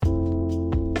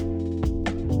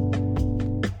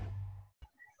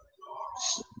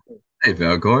Hey,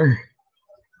 Falkore.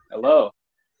 Hello.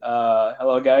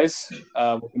 Hello, guys.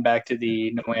 Welcome back to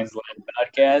the No Man's Land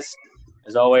podcast.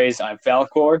 As always, I'm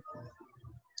Falkore.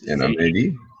 This And is I'm AD.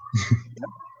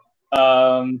 AD.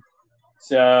 Um,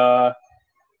 so,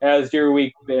 how's your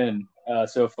week been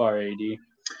so far, AD?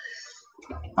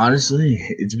 Honestly,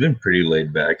 it's been pretty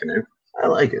laid back, and I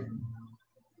like it.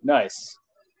 Nice.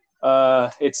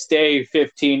 It's day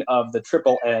 15 of the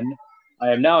Triple N. I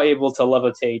am now able to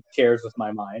levitate chairs with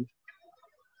my mind.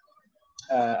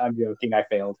 I'm joking. I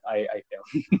failed. I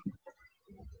failed.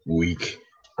 Weak.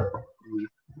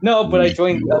 No, but I Weak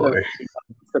joined you the other are.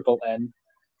 Triple N,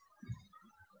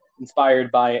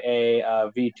 inspired by a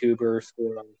VTuber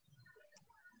school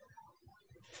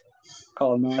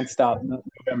called Nonstop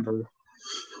November,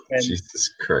 and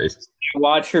Jesus Christ. I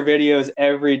watch her videos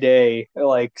every day.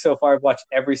 Like so far, I've watched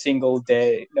every single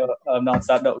day. No,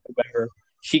 Nonstop November.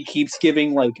 She keeps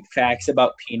giving like facts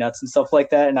about peanuts and stuff like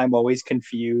that, and I'm always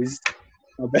confused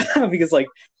because like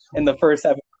in the first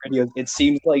half of her videos, it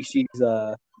seems like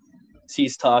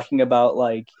she's talking about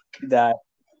like that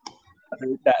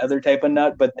that other type of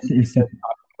nut, but then she starts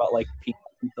talking about like peanuts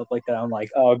and stuff like that. I'm like,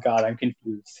 oh god, I'm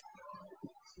confused.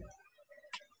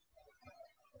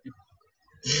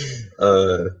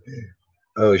 Uh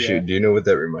oh Yeah. shoot, do you know what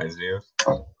that reminds me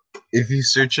of? If you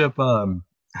search up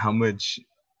how much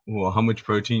how much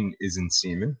protein is in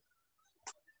semen?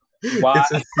 Why? It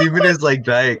says semen is like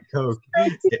Diet Coke.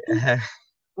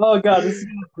 Oh god, this is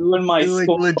gonna ruin my Like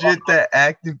school. legit the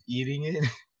act of eating it.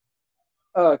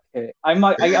 Okay, I'm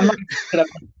not gonna set up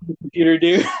on the computer,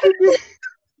 dude.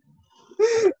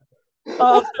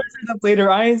 I'll search it up later.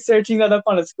 I ain't searching that up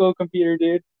on a school computer,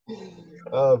 dude.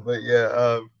 Oh, but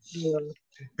yeah, Yeah.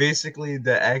 basically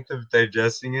the act of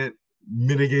digesting it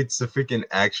mitigates the freaking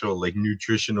actual like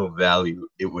nutritional value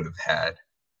it would have had.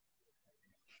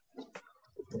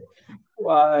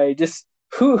 Why? Just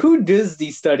who does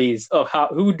these studies? Oh, how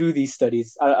who do these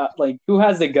studies? Like who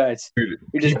has the guts? Dude,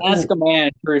 You just ask a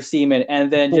man for a semen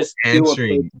and then people just do a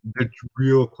answering the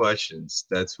real questions.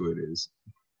 That's who it is.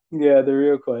 yeah, the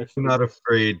real I'm question. not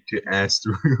afraid to ask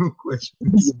the real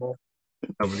questions. Yeah,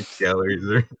 How many calories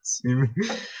are in semen?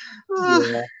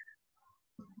 yeah,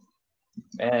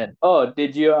 man. Oh,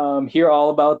 did you hear all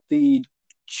about the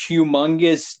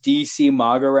humongous DC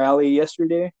MAGA rally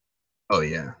yesterday? Oh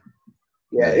yeah.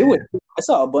 Yeah, Yeah, it yeah, was. yeah. I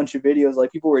saw a bunch of videos.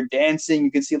 Like people were dancing.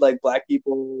 You could see like black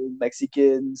people,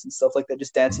 Mexicans, and stuff like that,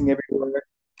 just dancing everywhere.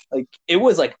 Like it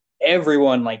was like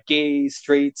everyone, like gays,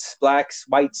 straights, blacks,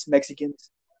 whites,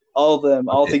 Mexicans, all of them,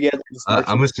 all Okay. together, just I'm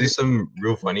marching. gonna say something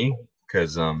real funny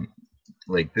because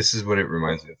like this is what it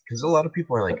reminds me of because a lot of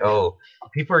people are like, oh,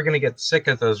 people are gonna get sick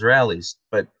at those rallies,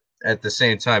 but at the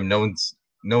same time, no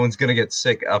one's gonna get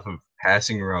sick off of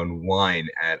passing around wine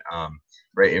at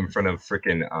right in front of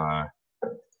freaking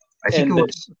I think it In the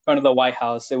was front of the White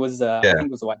House, it was. I yeah, think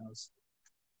it was the White House.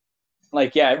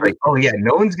 Like yeah, like oh yeah,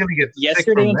 no one's gonna get sick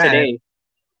yesterday from and that. today.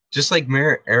 Just like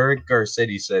Mayor Eric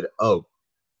Garcetti said, oh,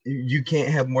 you can't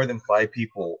have more than 5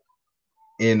 people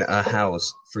in a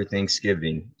house for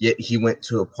Thanksgiving, yet he went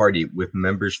to a party with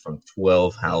members from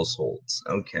 12 households.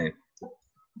 Okay.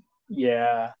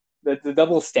 Yeah, the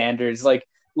double standards. Like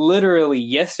literally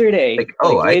yesterday, Like,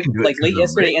 oh, I can do it like because late I'm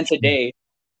yesterday and rich. today,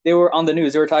 they were on the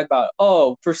news. They were talking about,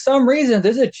 oh, for some reason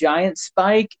there's a giant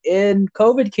spike in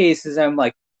COVID cases. I'm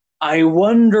like, I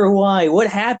wonder why. What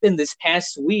happened this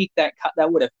past week that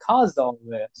would have caused all of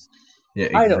this? Yeah,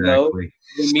 I don't know. exactly.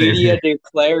 The Same media here.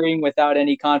 declaring without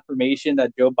any confirmation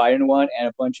that Joe Biden won, and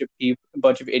a bunch of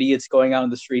idiots going out on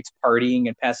the streets partying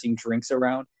and passing drinks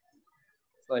around.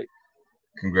 Like,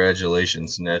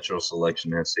 Congratulations, natural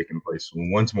selection has taken place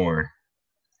once more.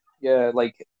 yeah,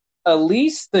 like at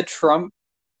least the Trump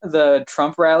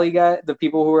rally guy, the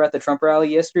people who were at the Trump rally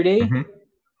yesterday, Hmm.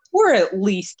 were at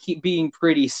least keep being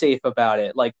pretty safe about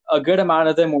it. Like a good amount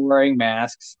of them were wearing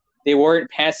masks. They weren't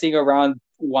passing around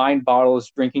wine bottles,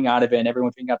 drinking out of it, and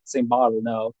everyone drinking out the same bottle.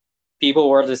 No, people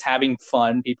were just having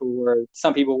fun.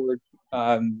 Some people were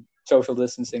social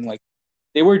distancing. Like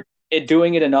they were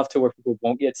doing it enough to where people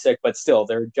won't get sick, but still,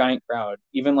 they're a giant crowd.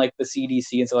 Even like the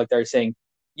CDC and stuff like that are saying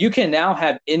you can now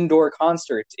have indoor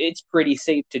concerts. It's pretty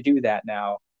safe to do that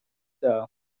now. So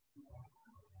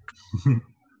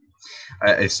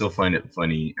I still find it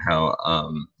funny how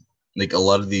like a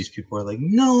lot of these people are like,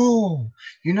 no,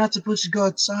 you're not supposed to go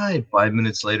outside. 5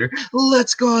 minutes later,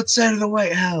 let's go outside of the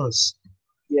White House.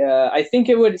 yeah, I think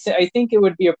it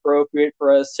would be appropriate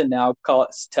for us to now tell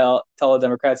the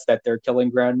Democrats that they're killing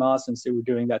grandma since they were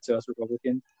doing that to us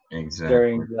Republicans Exactly.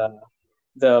 during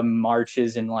the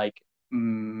marches in like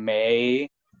May.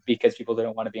 because people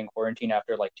didn't want to be in quarantine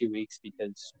after like 2 weeks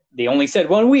because they only said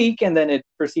 1 week and then it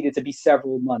proceeded to be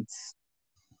several months.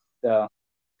 So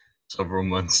Several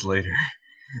months later,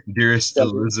 dearest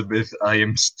several, Elizabeth, I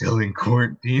am still in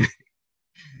quarantine.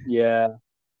 yeah.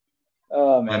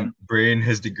 Oh My man, brain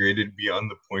has degraded beyond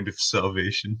the point of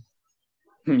salvation.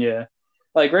 yeah.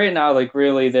 Like right now, like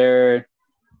really, they're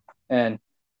and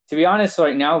to be honest,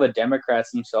 right now the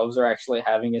Democrats themselves are actually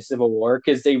having a civil war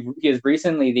because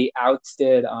recently they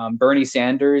ousted Bernie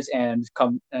Sanders and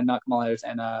not Kamala Harris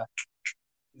and I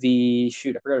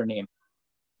forgot her name.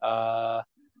 Uh,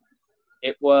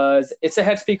 it's the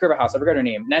head speaker of a house. I forgot her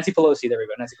name. Nancy Pelosi. There we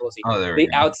go. Nancy Pelosi. Oh, there we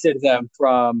They go. ousted them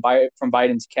from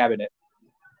Biden's cabinet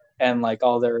and like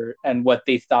all their and what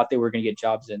they thought they were going to get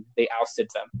jobs in. They ousted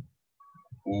them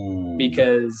Ooh.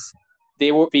 because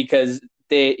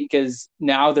because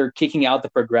now they're kicking out the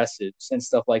progressives and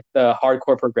stuff like the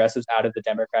hardcore progressives out of the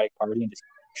Democratic Party and just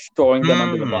throwing them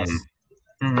under the bus.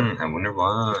 I wonder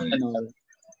why. And,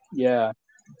 yeah,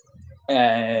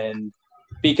 and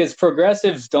because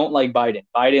progressives don't like Biden.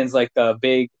 Biden's like the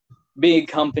big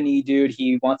company dude.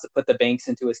 He wants to put the banks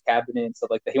into his cabinet and stuff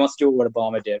like that. He wants to do what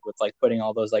Obama did with like putting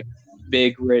all those like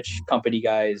big rich company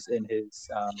guys in his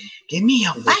Give me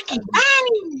a fucking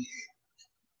money.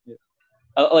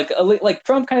 like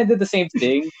Trump kind of did the same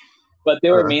thing, but they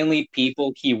were mainly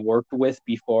people he worked with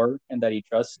before and that he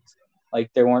trusts. Like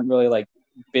they weren't really like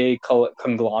big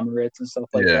conglomerates and stuff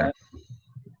like that.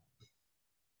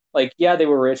 Like yeah, they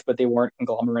were rich, but they weren't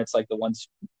conglomerates like the ones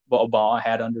Obama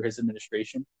had under his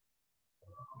administration.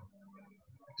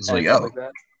 It's like, oh, like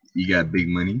that. You got big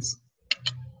monies.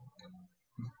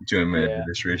 Join my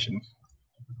administration.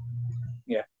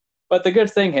 Yeah. But the good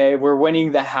thing, hey, we're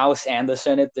winning the House and the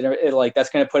Senate. That's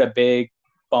going to put a big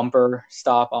bumper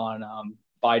stop on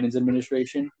Biden's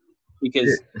administration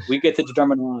because we get to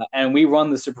determine law and we run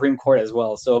the Supreme Court as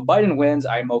well. So if Biden wins,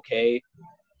 I'm okay.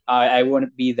 I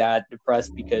wouldn't be that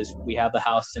depressed because we have the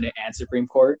House, Senate, and Supreme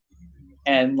Court.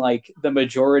 And like the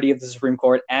majority of the Supreme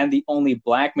Court and the only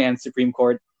black man Supreme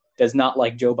Court does not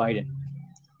like Joe Biden.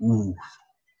 Ooh.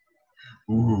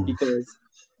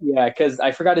 Because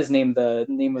I forgot his name, the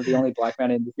name of the only black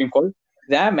man in the Supreme Court.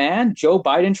 That man, Joe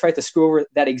Biden, tried to screw over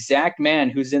that exact man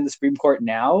who's in the Supreme Court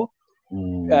now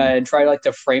and try like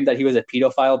to frame that he was a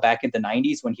pedophile back in the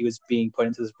 90s when he was being put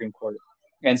into the Supreme Court.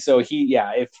 And so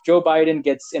if Joe Biden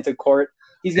gets into court,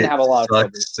 he's going to have a lot of trouble.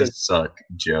 It sucks to suck,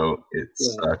 Joe. It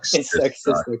sucks to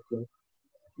suck.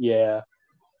 Yeah.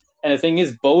 And the thing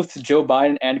is, both Joe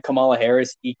Biden and Kamala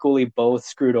Harris equally both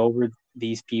screwed over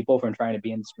these people from trying to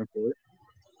be in the Supreme Court.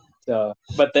 So,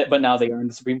 but now they are in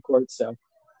the Supreme Court. So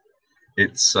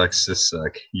it sucks to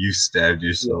suck. You stabbed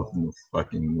yourself in the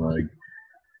fucking leg.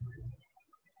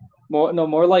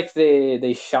 More like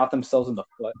they shot themselves in the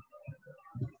foot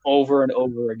over and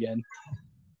over again.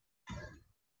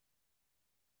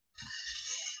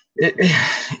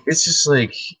 It's just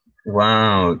like,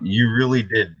 wow, you really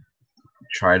did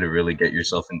try to really get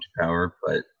yourself into power,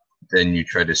 but then you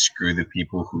try to screw the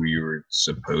people who you were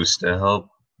supposed to help.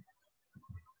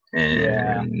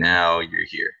 And now you're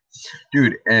here.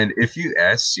 Dude, and if you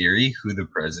ask Siri who the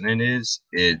president is,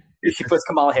 she puts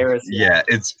Kamala Harris. Yeah,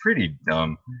 it's pretty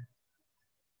dumb.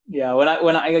 Yeah,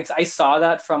 when I saw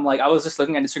that from like I was just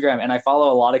looking at Instagram and I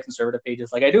follow a lot of conservative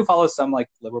pages. Like I do follow some like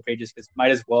liberal pages because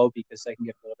might as well because I can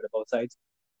get a little bit of both sides.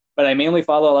 But I mainly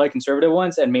follow a lot of conservative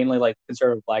ones and mainly like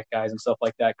conservative black guys and stuff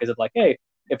like that because it's like, hey,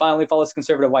 if I only follow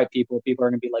conservative white people, people are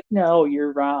gonna be like, no,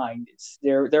 you're right.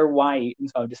 They're white, and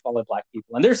so I just follow black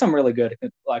people. And there's some really good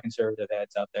black conservative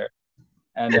heads out there.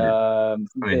 And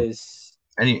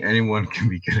anyone can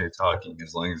be good at talking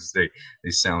as long as they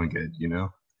sound good, you know.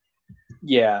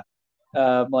 Yeah,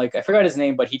 like I forgot his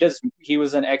name, but he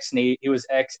was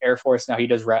ex Air Force. Now he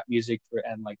does rap music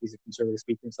and like he's a conservative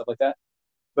speaker and stuff like that.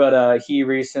 But he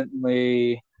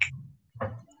recently,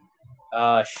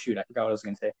 I forgot what I was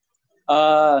gonna say.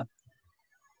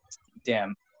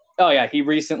 Damn. Oh yeah, he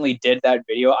recently did that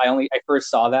video. I first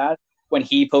saw that when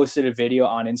he posted a video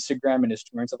on Instagram and his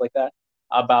Twitter and stuff like that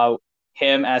about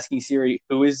him asking Siri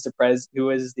who is the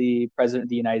president of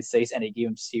the United States, and he gave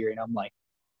him Siri, and I'm like,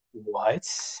 what?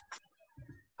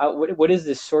 What is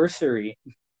this sorcery?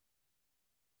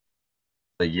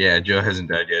 Like, yeah, Joe hasn't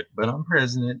died yet, but I'm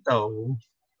president. Oh,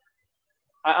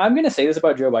 I'm gonna say this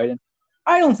about Joe Biden.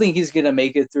 I don't think he's gonna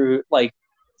make it through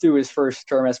his first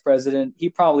term as president. He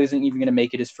probably isn't even gonna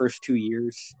make it his first 2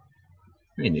 years.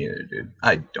 Me neither, dude.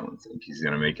 I don't think he's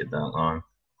gonna make it that long.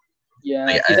 Yeah,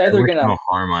 like, he's either gonna no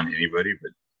harm on anybody,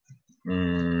 but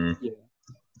yeah.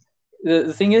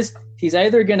 The thing is, he's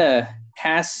either gonna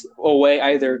pass away,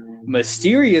 either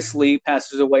mysteriously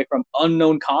passes away from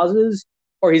unknown causes,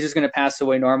 or he's just going to pass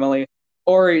away normally,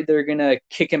 or they're going to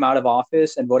kick him out of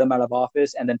office and vote him out of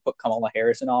office and then put Kamala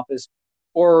Harris in office.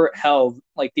 Or hell,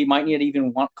 like they might not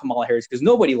even want Kamala Harris because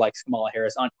nobody likes Kamala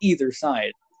Harris on either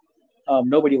side.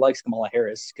 Nobody likes Kamala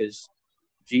Harris because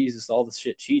Jesus, all the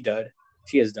shit she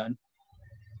has done.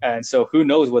 And so who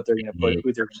knows what they're going to put,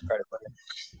 who they're going to try to put in.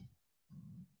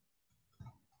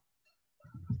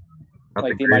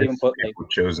 Like they might even put like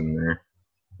chosen there.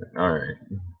 All right.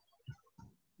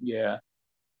 Yeah.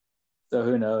 So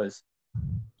who knows?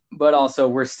 But also,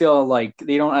 we're still like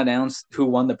they don't announce who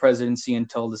won the presidency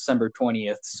until December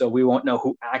 20th, so we won't know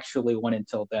who actually won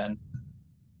until then.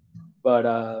 But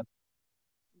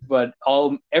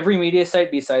every media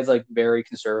site besides like very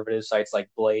conservative sites like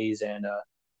Blaze and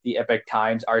the Epoch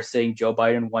Times are saying Joe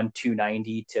Biden won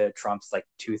 290 to Trump's like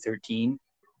 213,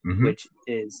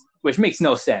 which makes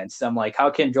no sense. I'm like, how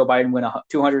can Joe Biden win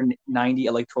 290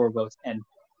 electoral votes and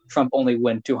Trump only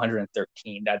win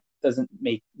 213? That doesn't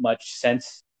make much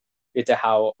sense into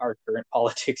how our current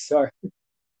politics are.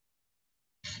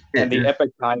 And the Epoch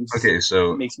Times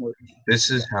makes more sense.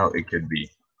 This is how it could be.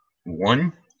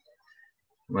 One,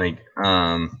 like,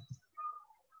 one,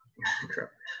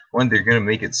 they're gonna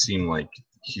make it seem like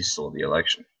he stole the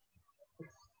election.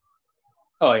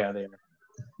 Oh yeah, they are.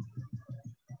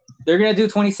 They're gonna do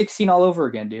 2016 all over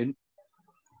again, dude.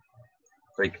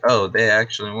 Like, oh, they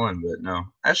actually won, but no.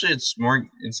 Actually, it's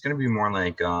gonna be more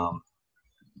like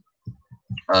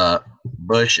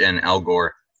Bush and Al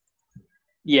Gore.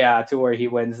 Yeah, to where he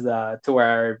wins to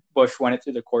where Bush won it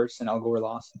through the courts and Al Gore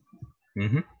lost.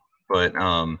 But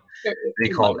they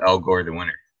called Al Gore the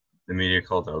winner. The media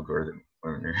called Al Gore the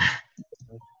winner.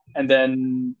 And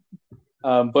then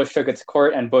Bush took it to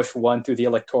court, and Bush won through the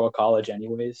Electoral College,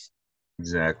 anyways.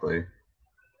 Exactly.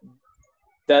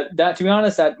 That to be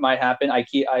honest, that might happen. I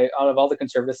out of all the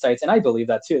conservative sites, and I believe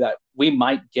that too, that we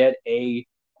might get a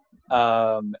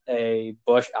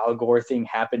Bush Al Gore thing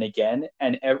happen again.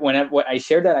 And when I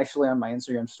shared that actually on my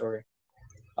Instagram story,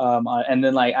 and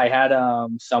then like I had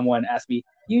someone ask me,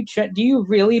 do you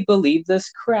really believe this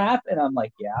crap? And I'm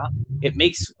like, yeah, it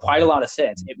makes quite a lot of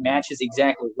sense. It matches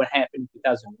exactly what happened in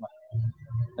 2001.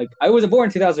 Like I wasn't born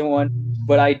in 2001,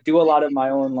 but I do a lot of my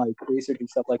own like research and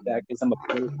stuff like that because I'm a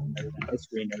political nerd and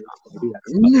history nerd, so I do that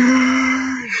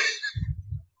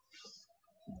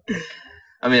stuff.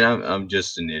 I mean, I'm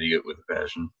just an idiot with a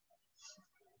passion.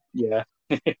 Yeah,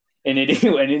 an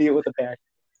idiot with a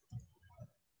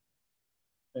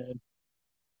passion.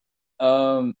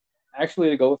 Actually,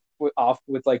 to go off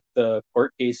with like the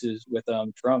court cases with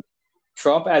Trump.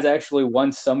 Trump has actually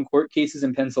won some court cases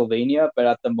in Pennsylvania, but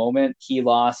at the moment he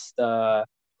lost. I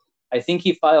think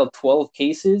he filed 12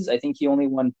 cases. I think he only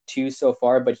won 2 so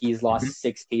far, but he's lost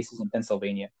 6 cases in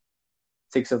Pennsylvania.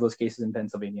 6 of those cases in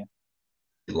Pennsylvania.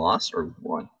 He lost or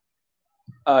won?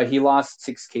 He lost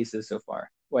 6 cases so far.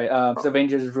 Wait,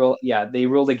 Pennsylvania's ruled. Yeah, they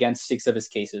ruled against 6 of his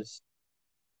cases.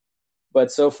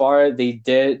 But so far, they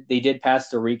did pass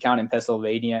the recount in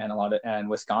Pennsylvania and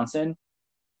Wisconsin.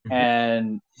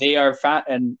 And they are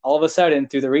and all of a sudden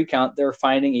through the recount they're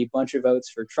finding a bunch of votes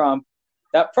for Trump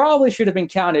that probably should have been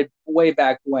counted way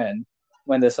back when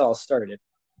this all started.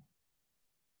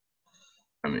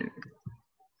 I mean,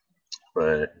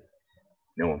 but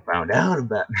no one found out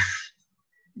about it.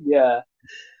 Yeah,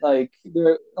 they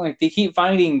keep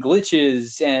finding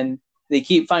glitches and they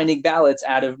keep finding ballots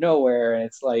out of nowhere, and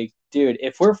it's like, dude,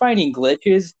 if we're finding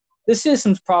glitches, the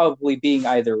system's probably being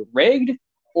either rigged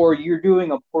or you're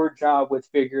doing a poor job with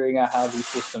figuring out how these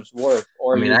systems work,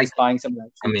 or you're just buying some of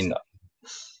that stuff.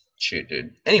 Shit,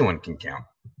 dude. Anyone can count.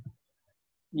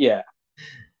 Yeah.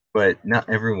 But not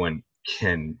everyone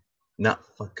can not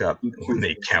fuck up when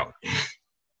they count.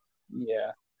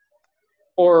 Yeah.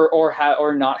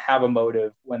 Or not have a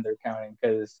motive when they're counting,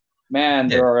 because, man,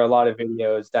 there are a lot of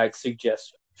videos that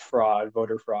suggest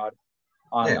voter fraud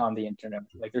on the internet.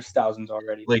 Like, there's thousands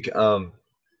already. Like,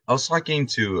 I was talking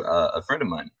to a friend of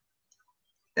mine,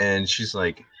 and she's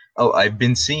like, oh, I've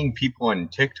been seeing people on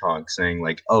TikTok saying,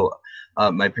 like, oh,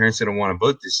 my parents didn't want to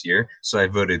vote this year, so I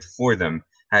voted for them.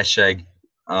 Hashtag,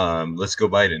 let's go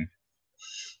Biden.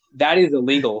 That is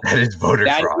illegal. That is voter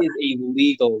fraud. That is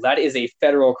illegal. That is a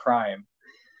federal crime.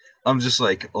 I'm just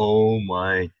like, oh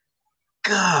my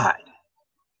God.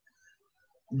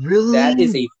 Really? That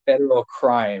is a federal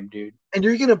crime, dude. And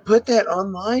you're going to put that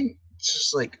online? It's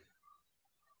just like,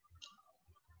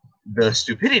 the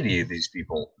stupidity of these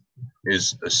people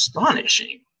is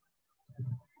astonishing.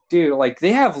 Dude, like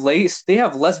they have less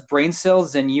brain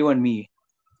cells than you and me.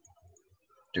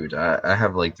 Dude, I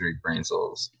have like 3 brain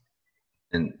cells.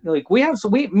 And like me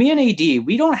and AD,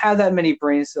 we don't have that many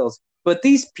brain cells. But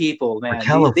these people, We're man, they have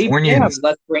Californians.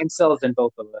 less brain cells than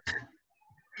both of us.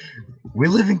 We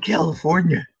live in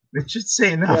California. That should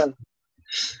say enough. Yeah,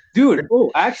 dude.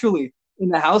 Oh, actually, in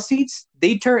the House seats,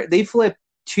 they flip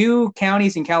two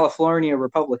counties in California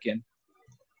Republican.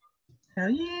 Hell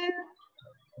yeah.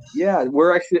 Yeah,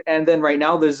 we're actually, and then right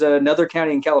now there's another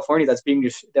county in California that's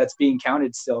being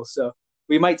counted still. So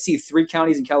we might see three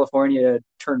counties in California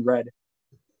turn red,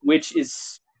 which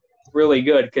is really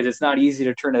good because it's not easy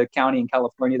to turn a county in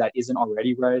California that isn't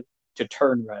already red to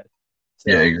turn red.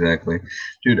 Yeah, So exactly.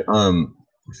 Dude,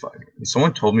 fuck.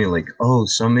 Someone told me like, oh,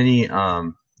 so many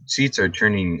seats are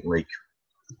turning like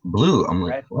blue. I'm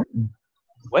like, red. what?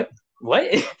 What? What?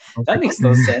 I was That like, makes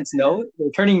no sense. No, they're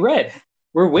turning red.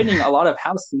 We're winning a lot of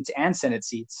House seats and Senate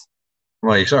seats.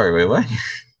 like, sorry, wait, what?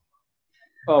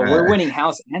 Oh, we're Uh, winning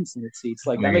House and Senate seats.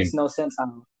 I Like that makes mean, no sense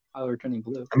how we're turning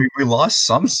blue. we lost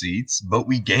some seats, but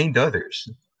we gained others.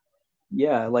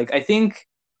 Yeah, like I think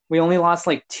we only lost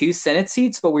like two Senate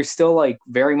seats, but we're still like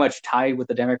very much tied with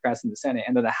the Democrats in the Senate.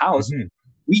 And then the House, Mhm.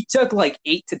 we took like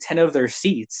 8 to 10 of their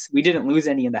seats. We didn't lose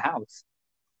any in the House.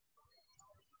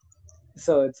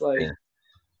 So it's like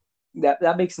Yeah.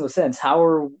 that makes no sense. How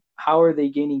are they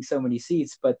gaining so many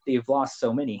seats, but they've lost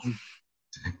so many?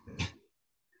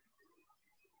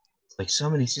 Like so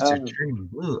many seats are Um, turning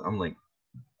blue. I'm like,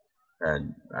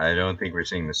 I don't think we're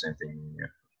seeing the same thing.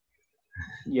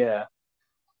 Yeah.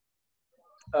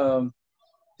 yeah. Um,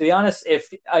 to be honest,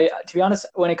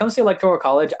 when it comes to electoral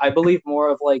college, I believe more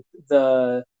of like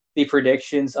the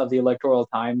predictions of the electoral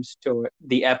times to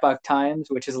the epoch times,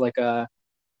 which is like I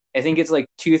think it's like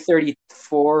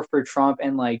 234 for Trump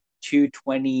and like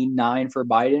 229 for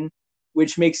Biden,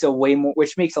 which makes a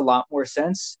lot more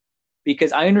sense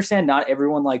because I understand not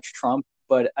everyone likes Trump,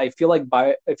 but I feel like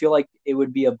it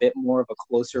would be a bit more of a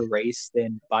closer race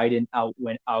than Biden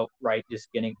outright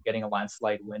just getting a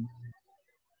landslide win.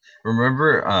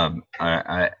 Remember,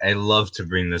 I love to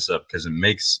bring this up because it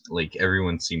makes like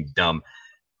everyone seem dumb.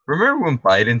 Remember when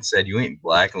Biden said, "You ain't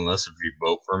black unless if you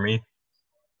vote for me"?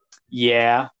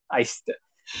 Yeah,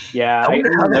 yeah, I I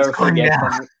wonder how will that's never going forget now.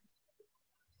 that.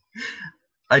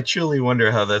 I truly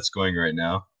wonder how that's going right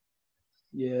now.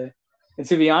 Yeah. And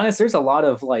to be honest, there's a lot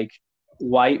of like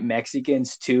white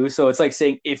Mexicans too. So it's like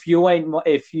saying if you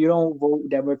don't vote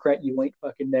Democrat, you ain't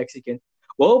fucking Mexican.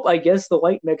 Well, I guess the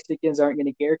white Mexicans aren't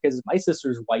gonna care because my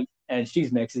sister's white and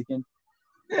she's Mexican.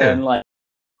 Yeah, And like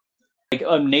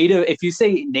a native if you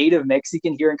say native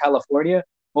Mexican here in California,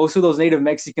 most of those native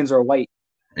Mexicans are white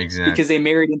exactly. because they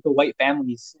married into white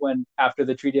families when after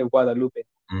the Treaty of Guadalupe.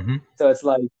 Hmm. So it's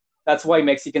like that's why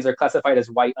Mexicans are classified as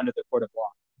white under the court of law.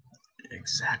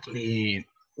 Exactly.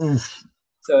 Oof.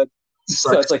 So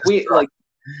so Sucks it's like to we suck. like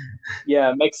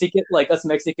yeah, Mexican like us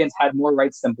Mexicans had more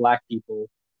rights than black people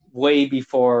way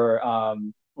before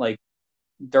like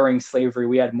during slavery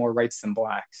we had more rights than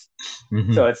blacks.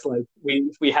 Hmm. So it's like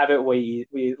we have it way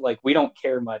we don't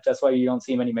care much. That's why you don't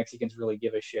see many Mexicans really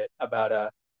give a shit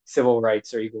about civil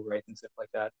rights or equal rights and stuff like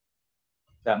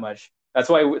that much. That's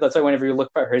why whenever you look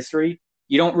for history,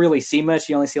 you don't really see much.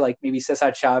 You only see like maybe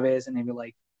Cesar Chavez and maybe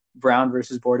like Brown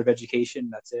versus Board of Education.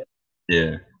 That's it.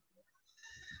 Yeah.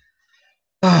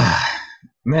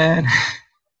 Man,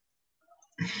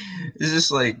 it's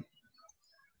just like,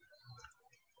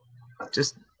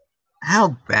 just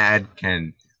how bad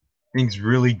can things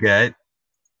really get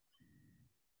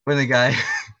when the guy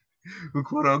who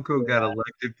quote unquote got Yeah.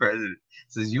 elected president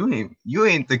says you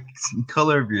ain't the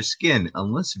color of your skin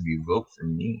unless if you vote for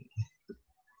me.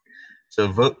 So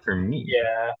vote for me.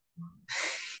 Yeah.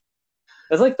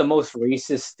 That's like the most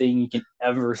racist thing you can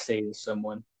ever say to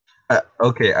someone.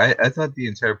 Okay, I thought the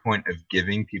entire point of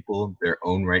giving people their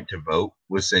own right to vote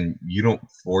was saying you don't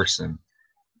force them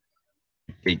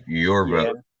to take your Yeah.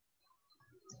 vote,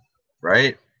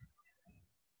 right?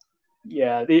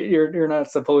 Yeah. You're not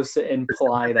supposed to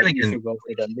imply Then that you again, should vote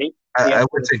for them. They I have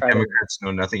would to say try to. Democrats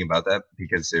know nothing about that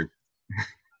because they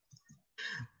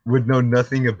would know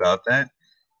nothing about that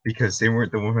because they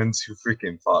weren't the ones who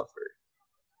freaking fought for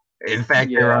it. In fact,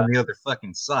 they were Yeah. on the other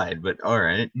fucking side, but all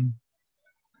right.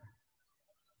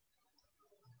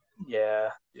 Yeah,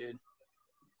 dude.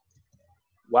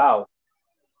 Wow.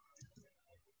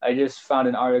 I just found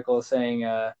an article saying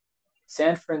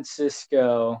San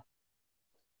Francisco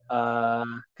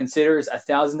considers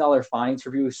 $1,000 fines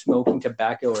for people smoking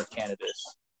tobacco or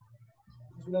cannabis.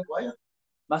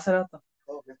 Maserato.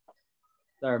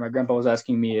 Sorry, my grandpa was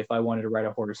asking me if I wanted to ride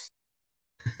a horse.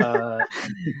 Uh,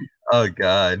 Oh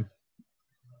god.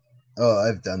 Oh,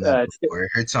 I've done that uh, before.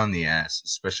 It hurts on the ass,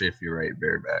 especially if you ride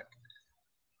bareback.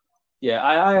 yeah,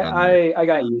 On the I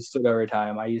got used to it over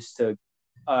time. I used to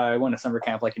I went to summer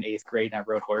camp like in 8th grade, and I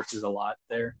rode horses a lot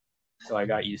there, so I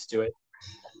got used to it.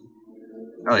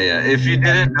 Oh yeah, if you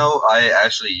didn't know, I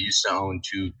actually used to own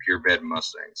 2 purebred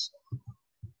Mustangs.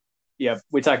 Yeah,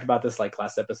 we talked about this like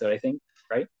last episode, I think,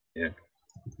 right? Yeah.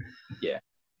 Yeah.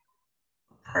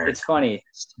 It's funny.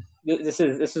 This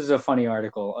is a funny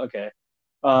article. Okay.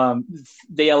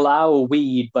 They allow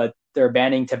weed, but they're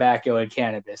banning tobacco and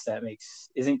cannabis.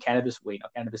 Isn't cannabis weed? No,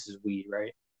 cannabis is weed,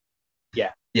 right?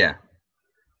 Yeah. Yeah.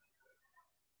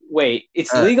 Wait,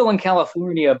 it's legal in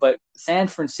California, but San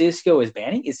Francisco is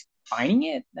fining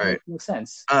it? That makes no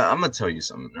sense. I'm gonna tell you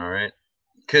something, all right?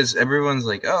 Because everyone's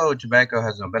like, "Oh, tobacco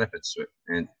has no benefits to it,"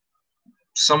 and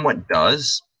somewhat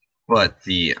does, but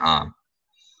the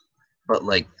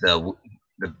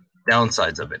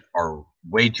downsides of it are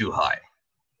way too high.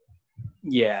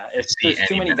 Yeah, if there's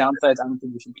too many downsides, I don't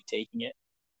think we should be taking it.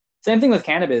 Same thing with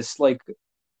cannabis. Like,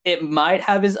 it might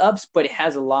have its ups, but it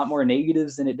has a lot more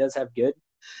negatives than it does have good.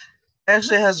 It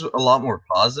actually has a lot more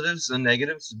positives than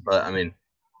negatives, but I mean,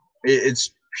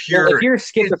 it's pure. Well, if you're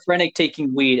schizophrenic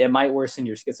taking weed, it might worsen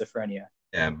your schizophrenia.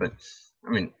 Yeah, but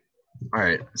I mean, all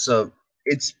right. So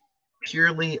it's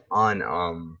purely on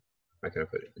how can I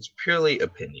put it? It's purely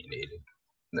opinionated.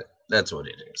 That's what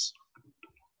it is.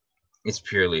 It's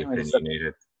purely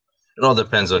opinionated. It all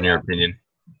depends on your opinion.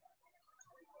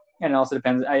 And it also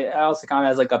depends. I also count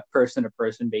as like a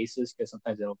person-to-person basis because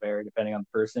sometimes it'll vary depending on the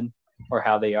person or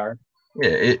how they are. Yeah,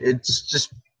 it's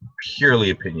just purely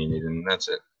opinionated, and that's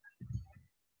it.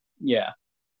 Yeah.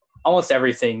 Almost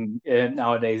everything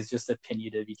nowadays is just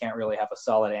opinionative. You can't really have a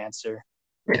solid answer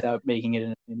without making it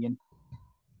an opinion.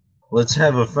 Let's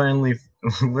have a family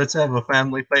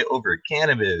fight over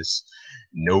cannabis.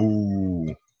 No.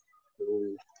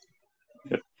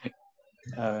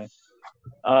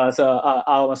 So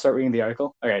I'll start reading the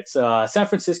article. All right. So San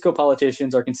Francisco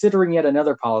politicians are considering yet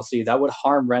another policy that would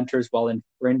harm renters while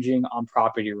infringing on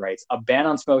property rights. A ban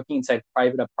on smoking inside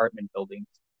private apartment buildings.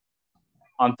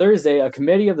 On Thursday, a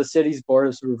committee of the city's board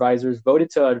of supervisors voted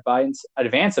to advance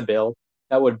a bill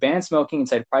that would ban smoking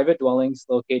inside private dwellings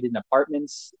located in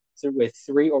apartments with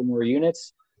 3 or more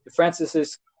units. The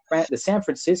San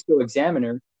Francisco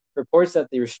Examiner reports that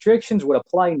the restrictions would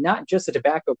apply not just to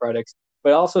tobacco products,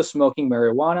 but also smoking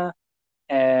marijuana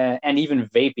and even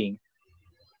vaping.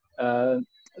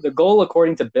 The goal,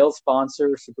 according to bill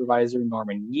sponsor Supervisor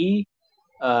Norman Yee,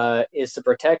 is to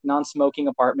protect non-smoking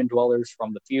apartment dwellers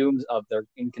from the fumes of their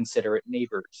inconsiderate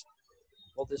neighbors.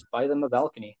 We'll just buy them a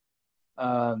balcony.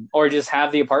 Or just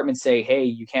have the apartment say, "Hey,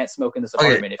 you can't smoke in this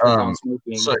apartment if you're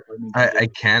non-smoking." So I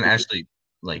can actually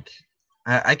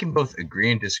I can both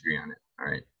agree and disagree on it. All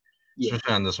right,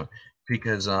 especially on this one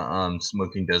because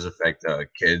smoking does affect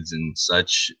kids and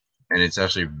such, and it's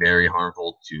actually very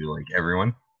harmful to like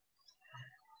everyone.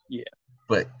 Yeah,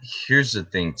 but here's the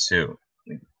thing too: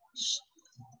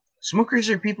 smokers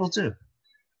are people too.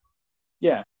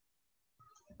 Yeah,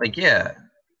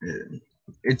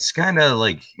 it's kind of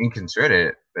like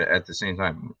inconsiderate, but at the same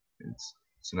time, it's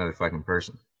another fucking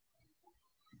person.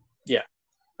 Yeah.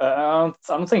 I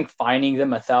don't think fining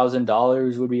them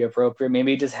 $1,000 would be appropriate.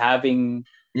 Maybe just having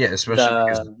especially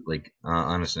because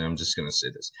honestly, I'm just gonna say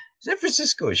this: San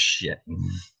Francisco is shit.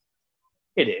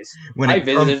 It is. I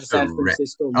visited San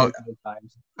Francisco multiple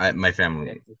times. My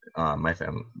family,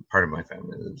 part of my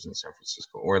family lives in San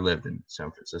Francisco or lived in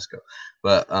San Francisco,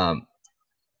 but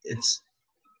it's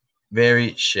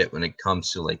very shit when it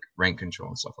comes to like rent control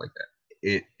and stuff like that.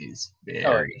 It is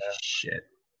very shit.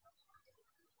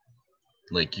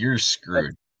 Like you're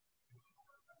screwed.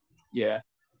 Yeah.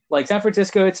 Like San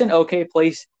Francisco, it's an okay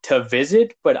place to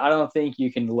visit, but I don't think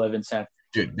you can live in San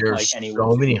Francisco. Dude, there's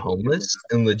so many homeless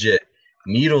and legit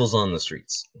needles on the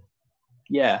streets.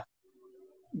 Yeah.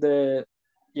 I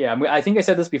think I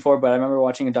said this before, but I remember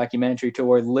watching a documentary to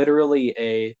where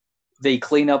literally they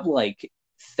clean up like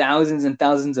thousands and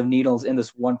thousands of needles in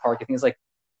this one park. I think it's like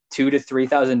 2,000 to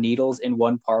 3,000 needles in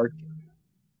one park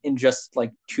in just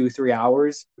like 2-3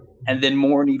 hours, and then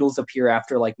more needles appear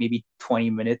after like maybe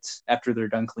 20 minutes after they're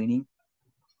done cleaning.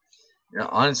 Yeah,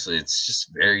 honestly, it's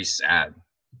just very sad.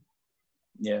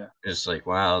 Yeah, it's like,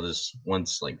 wow, this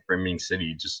once like brimming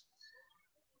city just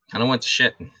kind of went to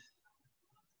shit.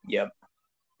 Yep.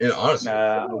 And honestly,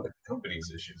 the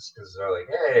company's issues because they're like,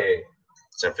 hey,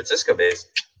 San Francisco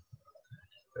based,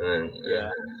 and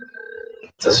it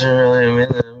doesn't really mean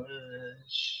that much.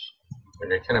 When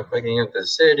they're kind of fucking up the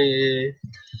city.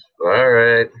 All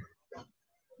right.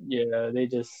 Yeah,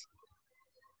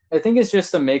 I think it's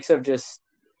just a mix of just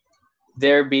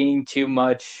there being too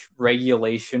much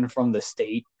regulation from the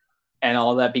state and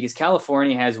all that, because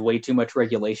California has way too much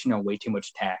regulation and way too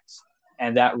much tax.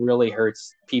 and that really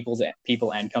hurts people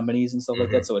and companies and stuff like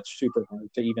Mm-hmm. that. So it's super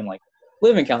hard to even like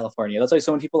live in California. That's why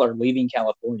so many people are leaving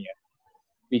California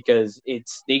because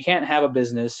they can't have a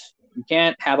business, you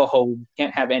can't have a home, you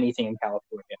can't have anything in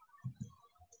California.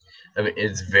 I mean,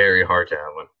 it's very hard to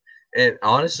have one. And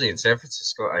honestly, in San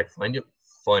Francisco, I find it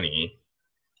funny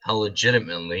how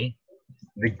legitimately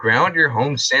the ground your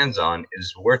home stands on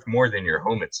is worth more than your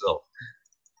home itself.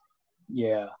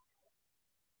 Yeah.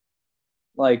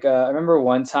 Like, I remember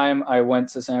one time I went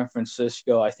to San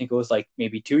Francisco, I think it was like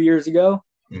maybe 2 years ago.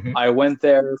 Mm-hmm. I went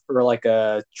there for like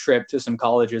a trip to some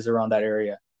colleges around that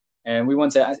area. And we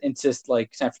went into like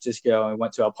San Francisco and we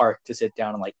went to a park to sit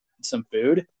down and like eat some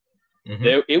food.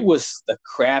 Mm-hmm. It was the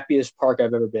crappiest park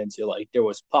I've ever been to. Like there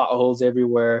was potholes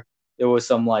everywhere. There was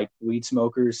some like weed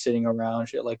smokers sitting around,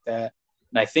 shit like that.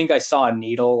 And I think I saw a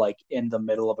needle like in the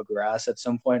middle of a grass at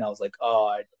some point. I was like, oh,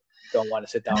 I don't want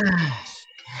to sit down with this.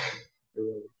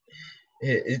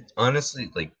 It honestly,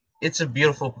 like, it's a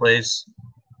beautiful place,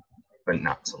 but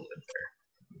not to live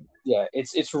there. Yeah,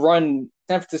 it's run.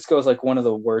 San Francisco is like one of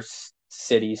the worst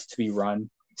cities to be run.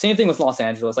 Same thing with Los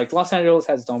Angeles. Like Los Angeles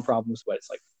has its own problems, but it's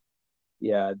like,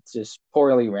 yeah, it's just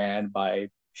poorly ran by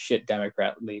shit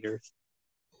Democrat leaders.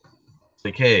 It's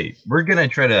like, hey, we're gonna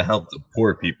try to help the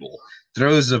poor people.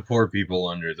 Throws the poor people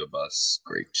under the bus.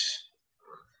 Great.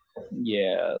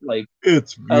 Yeah, like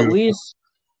It's at beautiful. least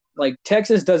like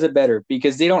Texas does it better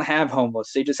because they don't have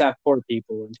homeless. They just have poor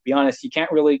people. And to be honest, you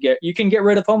can get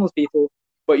rid of homeless people,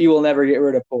 but you will never get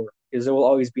rid of poor because there will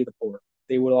always be the poor.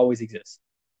 They will always exist.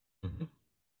 Mm-hmm.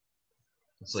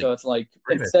 It's like, So it's like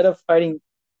pretty much, instead of fighting,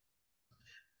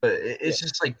 but yeah, it's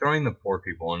just like throwing the poor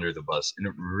people under the bus, and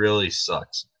it really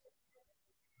sucks.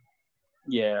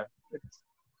 yeah,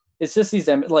 it's just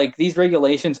these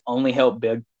regulations only help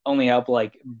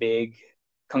like big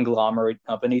conglomerate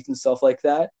companies and stuff like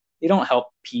that. They don't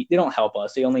help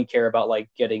us. They only care about like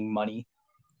getting money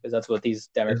because that's what these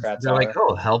Democrats They're like, are.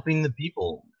 oh, helping the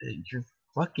people. You're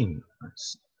fucking.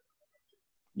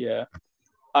 Yeah.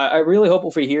 I really hope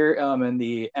if we here in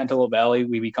the Antelope Valley,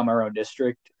 we become our own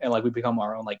district and like we become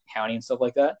our own like county and stuff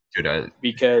like that. Dude,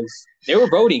 Because they were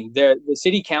voting, the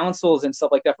city councils and stuff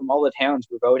like that from all the towns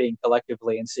were voting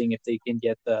collectively and seeing if they can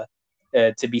get the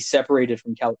to be separated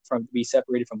from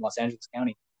Los Angeles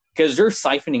County because they're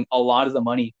siphoning a lot of the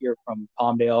money here from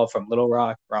Palmdale, from Little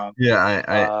Rock, from yeah,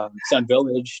 I Sun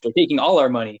Village. They're taking all our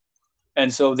money,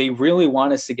 and so they really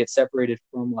want us to get separated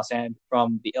from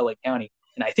from the LA County.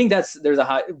 And I think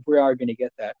we are going to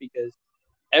get that because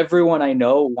everyone I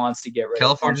know wants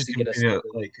California's to get us gonna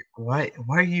separated. like,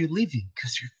 why are you leaving?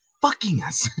 Because you're fucking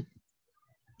us.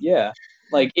 Yeah,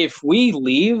 like if we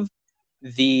leave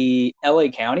the LA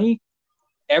County,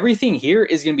 everything here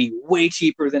is going to be way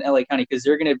cheaper than LA County because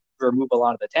they're going to remove a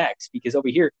lot of the tax. Because over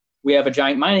here we have a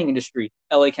giant mining industry.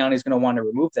 LA County is going to want to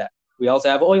remove that. We also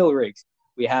have oil rigs.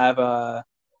 We have our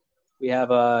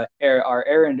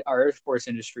Air Force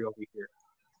industry over here.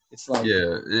 It's like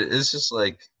Yeah, it's just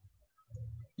like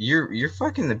you're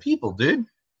fucking the people, dude.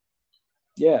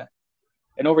 yeah,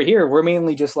 and over here we're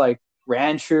mainly just like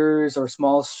ranchers or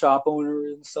small shop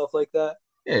owners and stuff like that.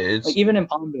 Yeah, Like it's even in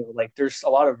Palmdale, like there's a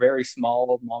lot of very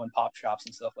small mom and pop shops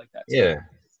and stuff like that too. yeah,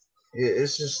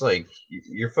 it's just like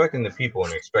you're fucking the people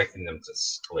and expecting them to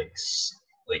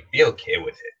like be okay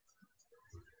with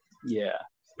it, Yeah,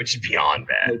 which is beyond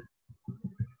bad. like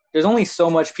there's only so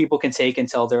much people can take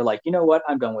until they're like, you know what,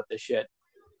 I'm done with this shit.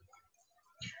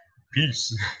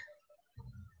 Peace.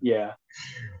 Yeah,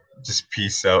 Just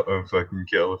peace out of fucking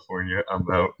California. I'm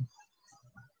out.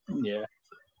 yeah.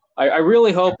 I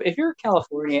really hope if you're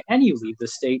California and you leave the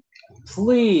state,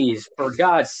 please, for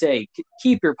God's sake,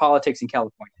 keep your politics in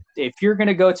California. If you're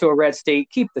gonna go to a red state,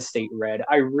 keep the state red.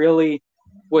 I really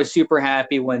was super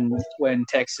happy when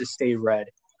Texas stayed red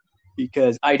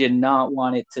because I did not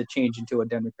want it to change into a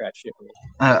Democrat shithole.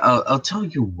 I'll tell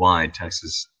you why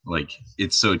Texas, like,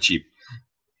 it's so cheap.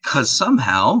 Because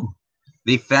somehow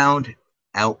they found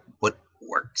out what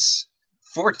works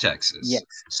for Texas. Yes.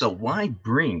 So why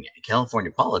bring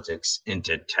California politics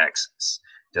into Texas?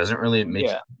 Doesn't really make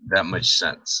Yeah. that much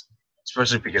sense.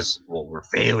 Especially because, well, we're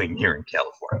failing here in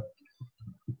California.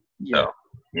 Yeah. So,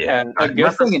 yeah. And a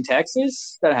good thing in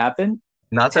Texas that happened,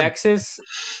 not that, Texas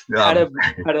had a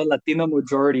Latino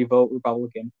majority vote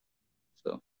Republican.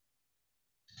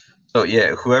 so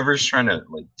yeah, whoever's trying to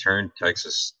like turn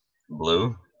Texas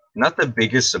blue, not the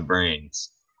biggest of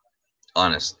brains.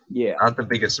 Honest. Yeah. Not the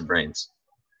biggest of brains.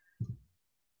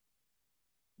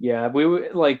 Yeah,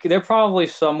 like they're probably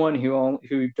someone who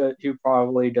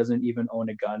probably doesn't even own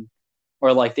a gun,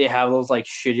 or like they have those like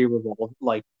shitty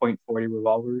like .40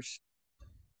 revolvers.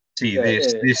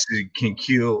 See, can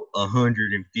kill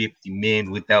 150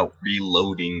 men without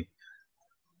reloading.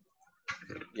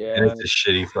 Yeah. And it's a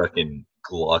shitty fucking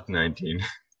Glock 19.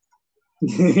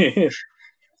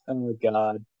 Oh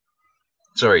God.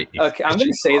 Sorry. Okay, I'm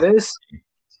gonna say this.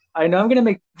 I know I'm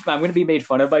gonna be made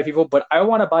fun of by people, but I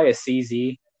want to buy a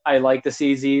CZ. I like the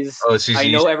CZs. Oh, CZ.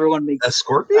 I know everyone makes a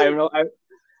Scorpion. I know.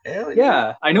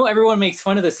 Yeah, I know everyone makes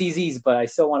fun of the CZs, but I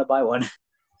still want to buy one.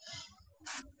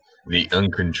 The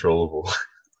uncontrollable.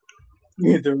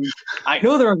 I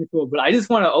know they're uncontrollable, but I just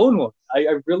want to own one.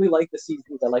 I really like the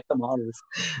CZs. I like the models.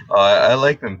 I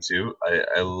like them too.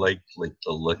 I like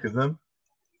the look of them.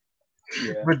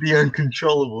 Yeah. But the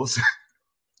uncontrollables.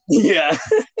 Yeah.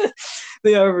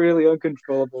 They are really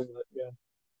uncontrollable, but yeah.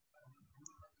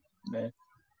 Man.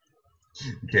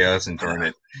 Chaos and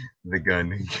Torment. The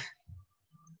gun.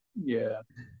 Yeah.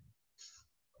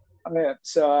 Okay,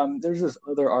 so there's this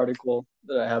other article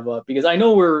that I have up because I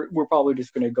know we're probably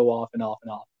just gonna go off and off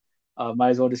and off. Might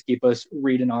as well just keep us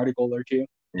read an article or two.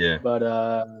 Yeah. But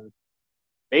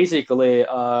basically,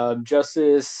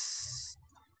 Justice,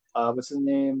 what's his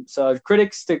name? So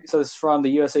it's from the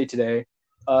USA Today.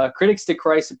 Critics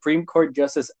decry Supreme Court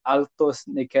Justice Altos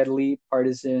Nekedli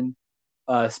partisan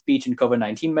speech in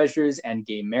COVID-19 measures and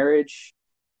gay marriage.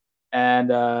 And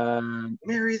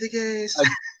marry the gays.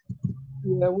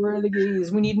 Yeah, where are the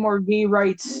gays? We need more gay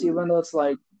rights, even though it's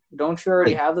like, don't you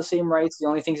already have the same rights? The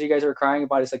only things you guys are crying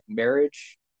about is like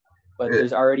marriage, but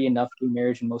there's already enough gay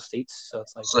marriage in most states, so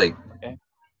it's like okay.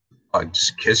 Oh,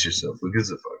 just kiss yourself. Who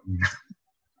gives a fuck?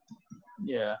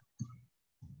 Yeah.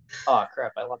 Oh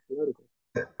crap! I lost the article.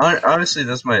 Honestly,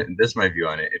 that's my view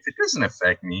on it. If it doesn't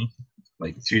affect me,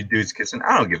 like two dudes kissing,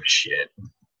 I don't give a shit.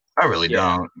 I really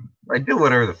don't. Like, do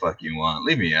whatever the fuck you want.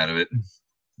 Leave me out of it.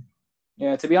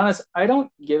 Yeah, to be honest, I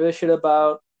don't give a shit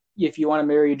about if you want to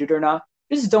marry a dude or not.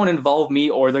 Just don't involve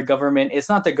me or the government. It's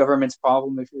not the government's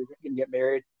problem if you're gonna get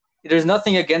married. There's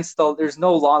nothing against there's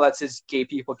no law that says gay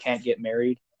people can't get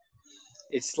married.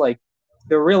 It's like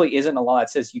there really isn't a law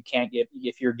that says you can't get,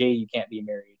 if you're gay, you can't be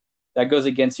married. That goes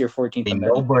against your 14th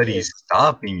Amendment. Nobody's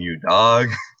stopping you, dog.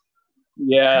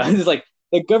 Yeah, it's like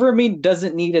the government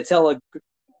doesn't need to tell a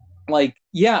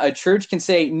church can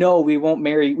say no, we won't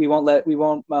marry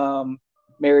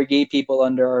gay people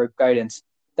under our guidance.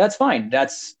 That's fine.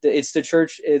 It's the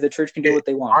church. The church can do what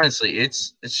they want. Honestly,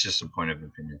 it's just a point of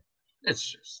opinion.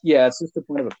 It's just a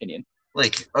point of opinion.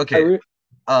 Like, okay,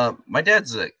 my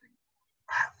dad's like,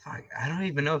 I don't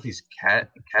even know if he's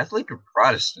Catholic or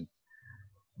Protestant.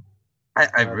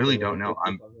 I really don't know.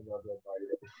 I'm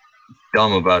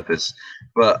dumb about this,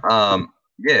 but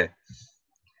yeah.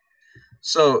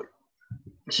 So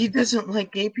he doesn't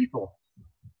like gay people,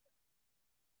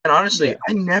 and honestly,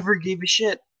 I never gave a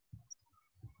shit.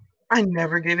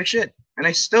 And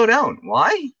I still don't.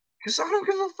 Why? Because I don't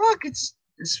give a fuck. It's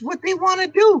what they want to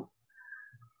do.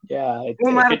 Yeah, if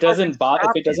it doesn't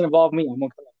involve me, I'm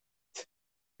okay.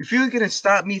 If you're gonna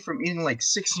stop me from eating like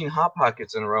 16 Hot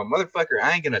Pockets in a row, motherfucker,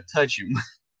 I ain't gonna touch you.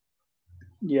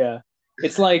 Yeah,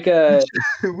 it's like dude,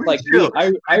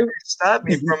 I stop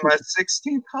me from my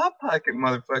 16th Hot Pocket,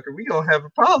 motherfucker. We gonna have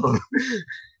a problem.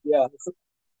 Yeah,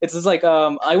 it's just like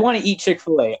I want to eat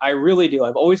Chick-fil-A. I really do.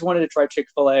 I've always wanted to try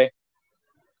Chick-fil-A.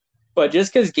 But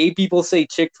just because gay people say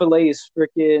Chick-fil-A is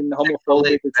freaking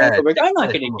homophobic or transphobic, I'm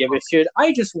not gonna give a shit.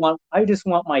 I just want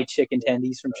my chicken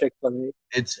tendies from Chick-fil-A.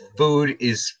 It's food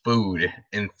is food,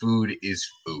 and food is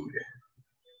food.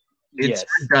 It's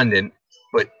redundant,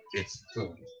 but it's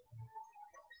food.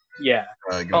 Yeah,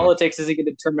 politics isn't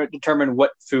gonna determine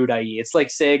what food I eat. It's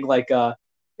like saying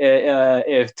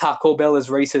if Taco Bell is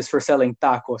racist for selling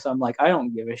tacos. I'm like, I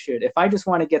don't give a shit. If I just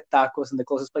want to get tacos and the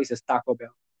closest place is Taco Bell,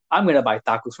 I'm going to buy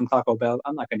tacos from Taco Bell.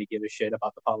 I'm not going to give a shit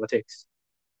about the politics.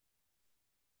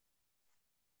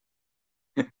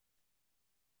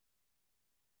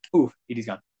 Ooh, ED's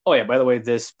gone. Oh, yeah, by the way,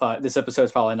 this episode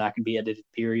is probably not going to be edited,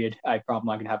 period. I'm probably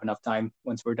not going to have enough time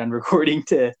once we're done recording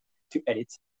to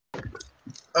edit.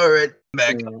 All right,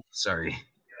 back. Sorry.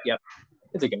 Yep,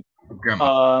 it's okay.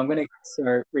 I'm going to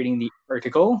start reading the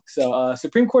article. So,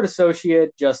 Supreme Court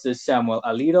Associate Justice Samuel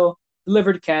Alito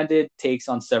delivered candid takes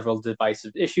on several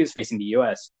divisive issues facing the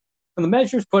U.S. From the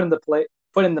measures put into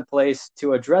place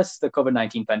to address the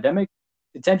COVID-19 pandemic,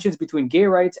 the tensions between gay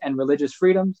rights and religious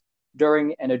freedoms,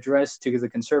 during an address to the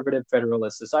Conservative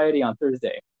Federalist Society on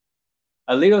Thursday.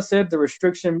 Alito said the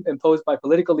restriction imposed by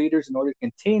political leaders in order to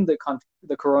contain the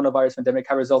coronavirus pandemic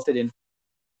have resulted in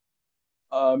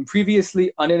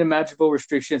previously unimaginable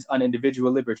restrictions on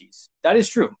individual liberties. That is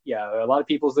true. Yeah, a lot of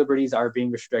people's liberties are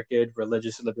being restricted.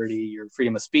 Religious liberty, your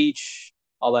freedom of speech,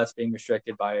 all that's being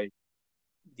restricted by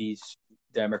these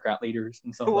Democrat leaders and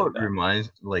You know stuff like what that.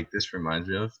 reminds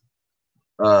me of?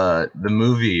 The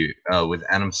movie with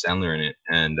Adam Sandler in it,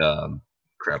 and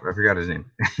crap, I forgot his name.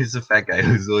 He's a fat guy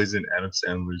who's always in Adam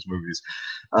Sandler's movies.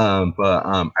 But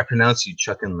I pronounce you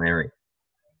Chuck and Larry.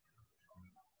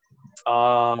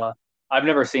 I've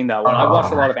never seen that one. I've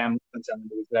watched a lot of Adam Sandler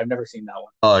movies, but I've never seen that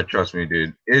one. Oh, trust me,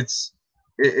 dude. It's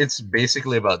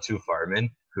basically about two firemen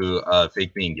who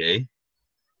fake being gay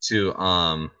to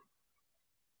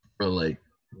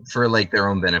for like their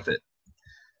own benefit.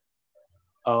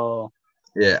 Oh,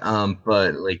 Yeah,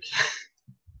 but like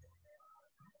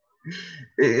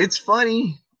it's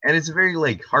funny and it's a very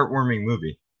like heartwarming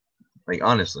movie. Like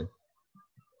honestly,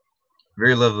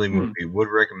 very lovely movie. Would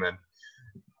recommend.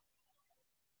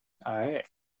 all right.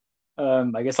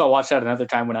 I guess I'll watch that another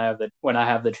time when I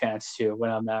have the chance to, when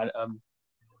I'm not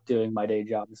doing my day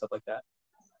job and stuff like that.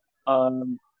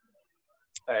 All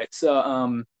right.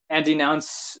 So and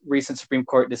denounce recent Supreme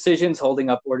Court decisions holding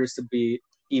up orders to be,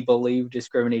 he believed,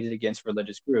 discriminated against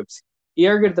religious groups. He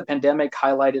argued the pandemic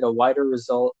highlighted a wider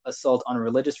assault on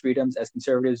religious freedoms as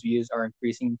conservatives' views are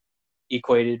increasing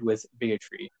equated with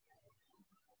bigotry.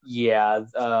 Yeah,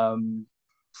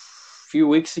 few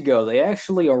weeks ago, they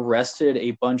actually arrested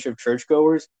a bunch of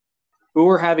churchgoers who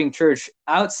were having church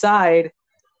outside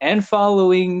and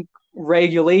following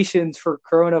regulations for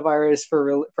coronavirus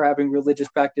for having religious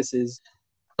practices.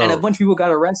 And a bunch of people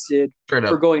got arrested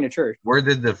for going to church. Where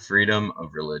did the freedom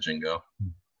of religion go?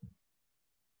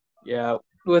 Yeah,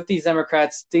 with these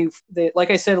Democrats, they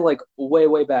like I said, like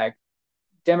way back,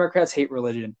 Democrats hate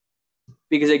religion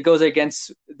because it goes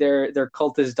against their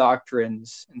cultist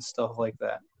doctrines and stuff like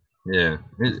that. Yeah,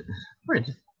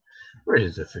 where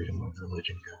does the freedom of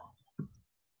religion go?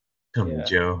 Tell me,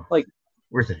 Joe. Like,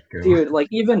 where did it go? Dude, like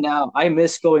even now, I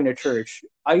miss going to church.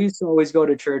 I used to always go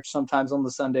to church sometimes on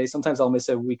the Sunday. Sometimes I'll miss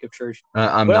a week of church.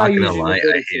 I'm not gonna lie,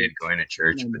 I hated going to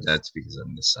church, but that's because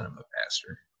I'm the son of a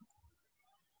pastor.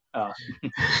 Oh,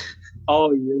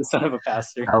 oh, you're the son of a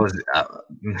pastor. I was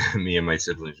me and my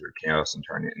siblings were chaos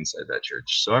incarnate inside that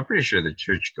church, so I'm pretty sure the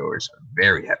churchgoers are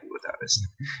very happy without us.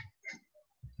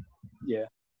 Yeah.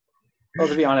 Well,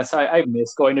 to be honest, I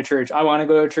miss going to church. I want to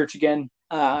go to church again.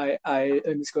 I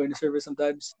miss going to service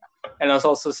sometimes, and I was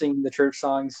also singing the church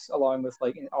songs along with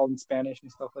like all in Spanish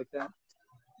and stuff like that.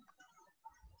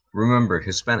 Remember,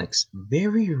 Hispanics,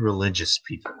 very religious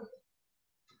people.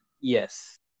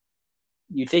 Yes.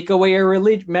 You take away a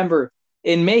religion. Remember,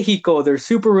 in Mexico, they're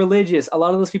super religious. A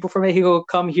lot of those people from Mexico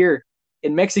come here.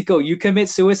 In Mexico, you commit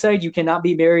suicide, you cannot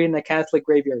be buried in a Catholic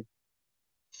graveyard.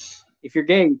 If you're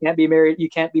gay, you can't be married. You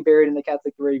can't be buried in the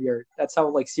Catholic graveyard. That's how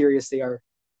like serious they are.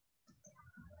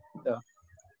 So.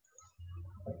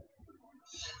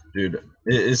 Dude,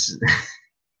 it's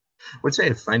which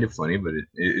I find it funny, but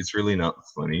it's really not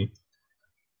funny.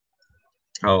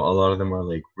 How a lot of them are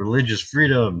like religious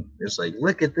freedom. It's like,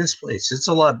 look at this place. It's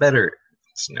a lot better.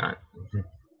 It's not.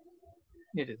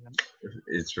 It isn't.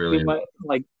 It's really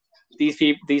like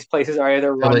these places are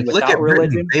either run like, without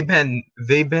religion.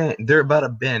 They're about to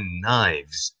ban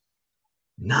knives.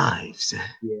 Knives.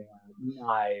 Yeah,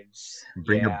 knives.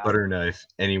 Bring a butter knife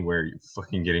anywhere, you're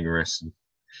fucking getting arrested.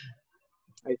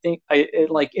 I think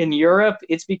like in Europe,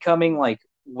 it's becoming like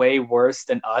way worse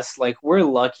than us. Like we're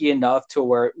lucky enough to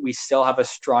where we still have a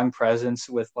strong presence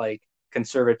with like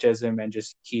conservatism and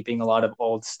just keeping a lot of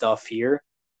old stuff here.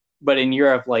 But in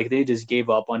Europe, like they just gave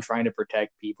up on trying to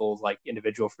protect people's like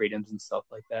individual freedoms and stuff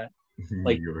like that.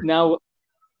 Like now,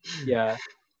 yeah,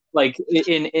 like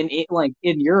in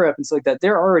Europe and stuff like that,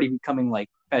 they're already becoming like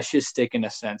fascistic in a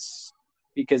sense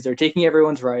because they're taking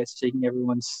everyone's rights, taking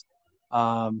everyone's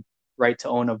right to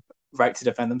own a right to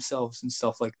defend themselves and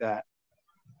stuff like that.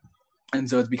 And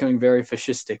so it's becoming very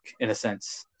fascistic in a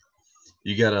sense.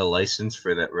 You got a license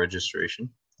for that registration?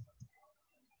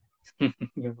 You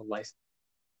have a license.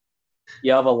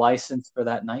 You have a license for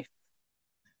that knife?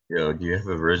 Yo, do you have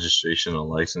a registration, a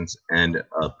license, and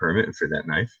a permit for that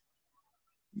knife?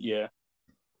 Yeah.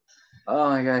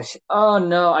 Oh my gosh. Oh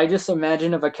no, I just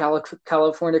imagine of a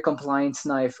California compliance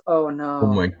knife. Oh no.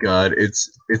 Oh my god, it's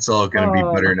all gonna be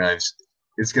butter knives.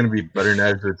 It's gonna be butter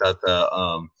knives without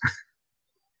the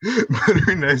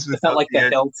butter knives without like the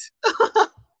hilt.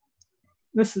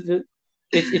 This is it.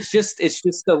 It's just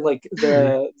the like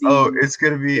the oh, it's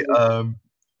gonna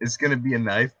be a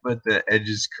knife, but the edge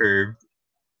is curved.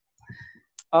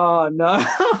 Oh no!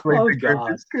 Like oh the grip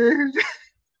god! Is curved.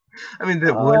 I mean,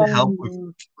 that would help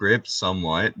with grip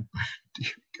somewhat,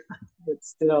 but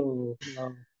still,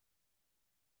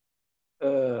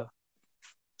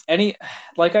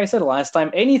 like I said last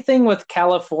time, anything with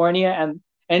California and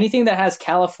anything that has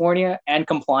California and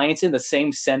compliance in the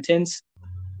same sentence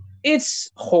It's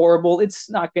horrible. It's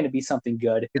not going to be something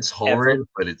good It's ever. horrid,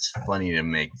 but it's funny to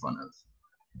make fun of.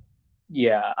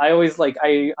 Yeah, I always like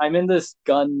I'm in this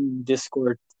gun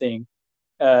Discord thing,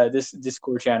 this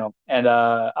Discord channel, and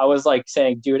I was like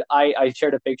saying, dude, I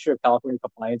shared a picture of California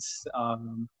compliance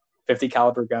 50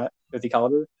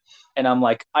 caliber, and I'm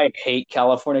like, I hate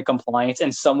California compliance,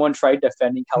 and someone tried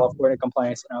defending California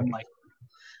compliance, and I'm like,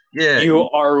 Yeah, you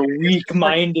are it's like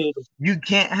weak-minded. you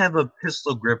can't have a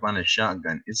pistol grip on a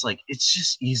shotgun. It's like it's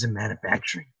just ease of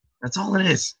manufacturing. That's all it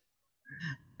is.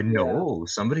 Yeah. No,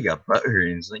 somebody got butthurt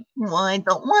and it's like, well, I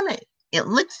don't want it. It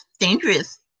looks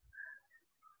dangerous.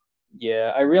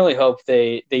 Yeah, I really hope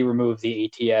they remove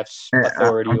the ATF's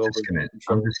authority over gun I'm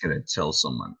control. just gonna tell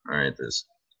someone. All right, this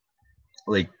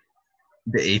like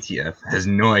the ATF has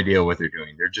no idea what they're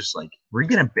doing. They're just like, we're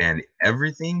gonna ban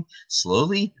everything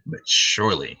slowly but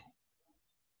surely.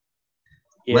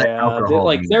 Let Yeah, alcohol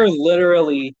be they're next.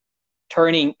 literally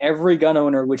turning every gun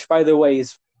owner, which by the way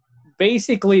is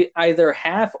basically either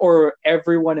half or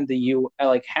everyone in the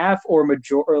like half or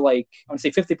major or like I want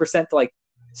to say 50% to like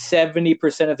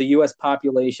 70% of the U.S.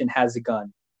 population has a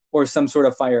gun or some sort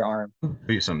of firearm,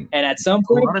 Some and at some a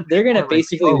point lot of they're people gonna are like,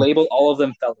 basically oh, label all of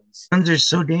them felons. guns are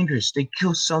so dangerous. They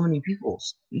kill so many people.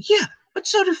 Yeah, but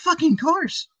so do fucking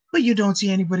cars. But you don't see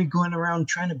anybody going around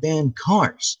trying to ban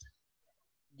cars.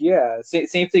 Yeah,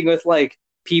 same thing with like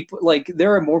people. Like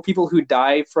there are more people who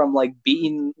die from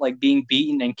being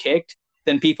beaten and kicked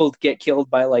than people get killed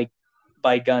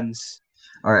by guns.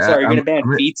 All right, So are you gonna ban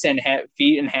feet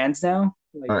and hands now?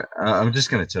 Like, I'm just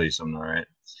gonna tell you something. All right,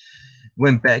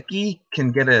 when Becky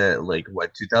can get a like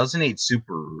what 2008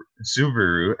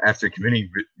 Subaru after committing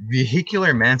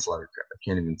vehicular manslaughter, I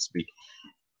can't even speak,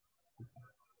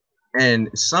 and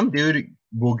some dude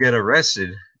will get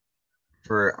arrested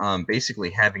for basically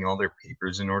having all their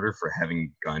papers in order for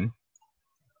having a gun,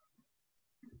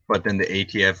 but then the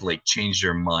ATF like changed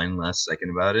their mind last second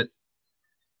about it.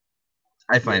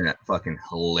 I yeah, find that fucking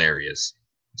hilarious.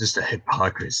 Just a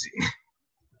hypocrisy.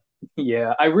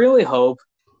 yeah. I really hope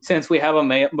since we have a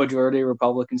majority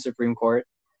Republican Supreme Court,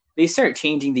 they start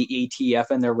changing the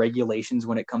ATF and their regulations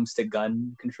when it comes to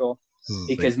gun control. Like,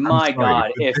 Because I'm my sorry,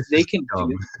 God, but if this they is can dumb.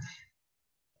 do,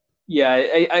 yeah,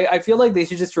 I feel like they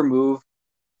should just remove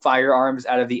firearms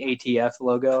out of the ATF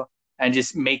logo and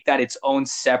just make that its own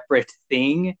separate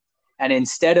thing. And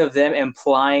instead of them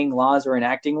implying laws or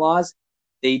enacting laws,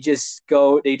 they just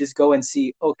go and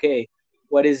see, okay,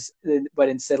 what is, but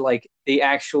instead like they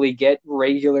actually get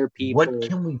regular What people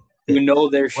can we who fix? know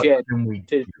their What shit can we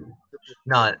to, do?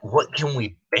 Not what can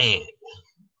we ban?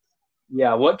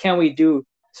 yeah, what can we do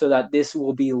so that this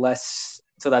will be less,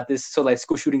 so that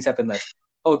school shootings happen less.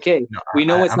 Okay, No, we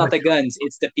know it's I'm not gonna the guns,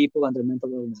 it's the people and their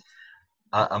mental illness.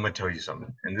 I'm gonna tell you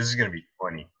something, and this is gonna be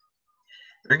funny.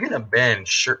 They're gonna ban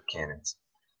shirt cannons.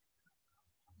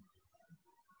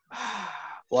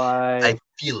 Why? I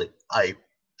feel it. I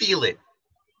feel it.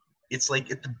 It's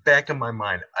like at the back of my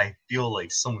mind. I feel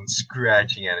like someone's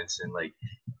scratching at it and like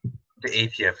the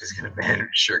ATF is gonna ban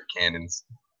shirt cannons.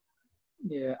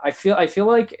 Yeah, I feel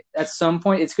like at some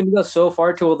point it's gonna go so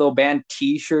far till they'll ban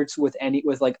T-shirts with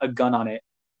like a gun on it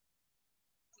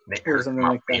They or hurt something my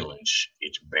like that. feelings.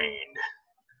 It's banned.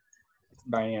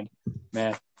 Banned,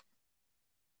 man.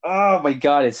 Oh my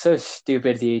God, it's so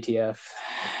stupid. The ATF.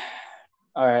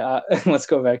 All right, let's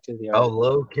go back to the How article.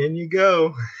 low can you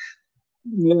go?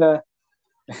 Yeah.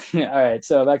 All right,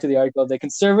 so back to the article. The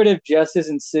conservative justice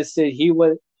insisted he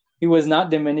was not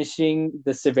diminishing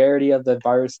the severity of the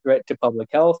virus threat to public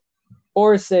health,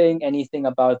 or saying anything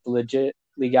about the legit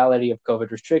legality of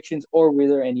COVID restrictions or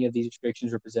whether any of these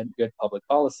restrictions represent good public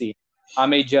policy.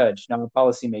 I'm a judge, not a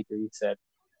policymaker, he said.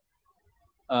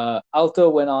 Alto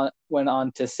went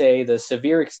on to say the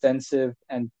severe, extensive,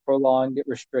 and prolonged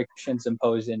restrictions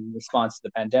imposed in response to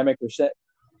the pandemic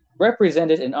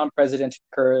represented an unprecedented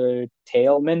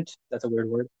curtailment, that's a weird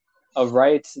word, of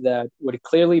rights that would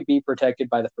clearly be protected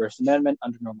by the First Amendment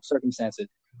under normal circumstances,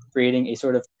 creating a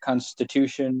sort of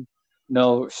constitution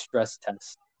no stress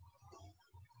test.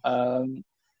 Um,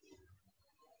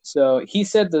 so he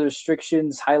said the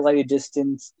restrictions highlighted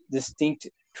distinct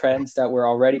trends that were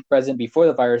already present before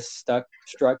the virus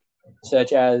struck,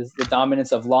 such as the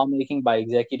dominance of lawmaking by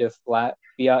executive fiat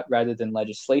rather than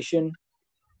legislation.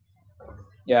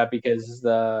 Yeah, because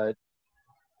they're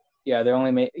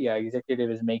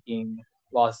executive is making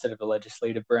laws instead of the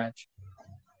legislative branch.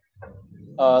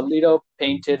 Leto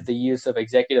painted the use of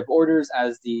executive orders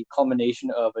as the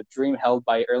culmination of a dream held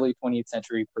by early 20th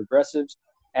century progressives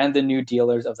and the New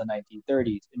Dealers of the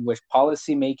 1930s, in which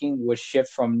policy making would shift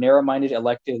from narrow-minded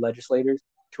elected legislators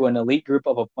to an elite group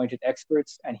of appointed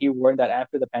experts. And he warned that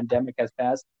after the pandemic has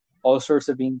passed, All sorts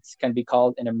of means can be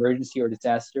called an emergency or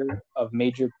disaster of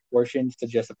major proportions to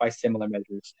justify similar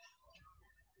measures.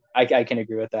 I can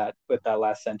agree with that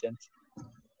last sentence.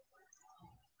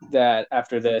 That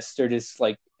after this, they're just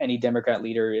like any Democrat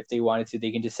leader, if they wanted to,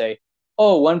 they can just say,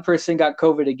 "Oh, one person got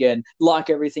COVID again.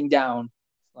 Lock everything down."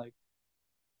 Like,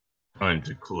 time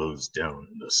to close down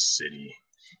the city.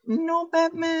 No,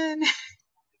 Batman.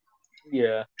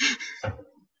 yeah.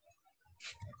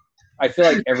 I feel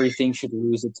like everything should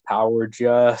lose its power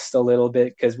just a little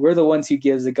bit because we're the ones who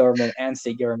gives the government and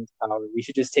state governments power. We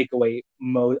should just take away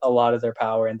a lot of their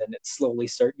power and then slowly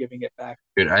start giving it back.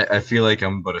 Dude, I feel like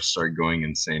I'm about to start going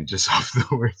insane just off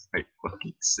the words I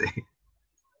fucking say.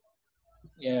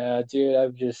 Yeah, dude,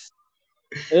 I'm just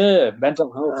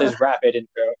mental health is rapid in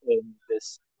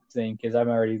this thing because I'm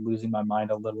already losing my mind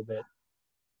a little bit.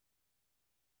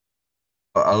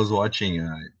 I was watching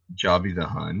Jobby the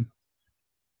Hun.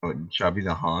 Jobby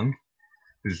the Hong.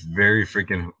 Who's very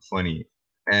freaking funny.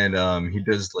 And he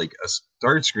does like a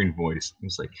start screen voice.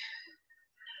 It's like,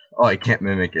 oh, I can't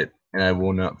mimic it, and I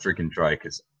will not freaking try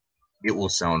because it will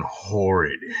sound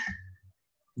horrid.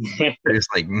 It's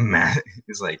like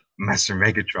Master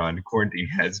Megatron. Quarantine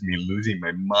has me losing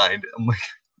my mind. I'm like,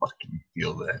 I fucking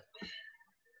feel that.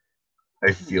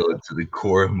 I feel it to the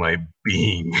core of my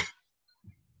being.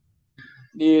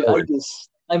 Dude,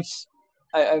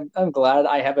 I'm glad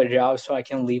I have a job so I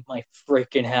can leave my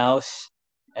freaking house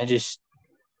and just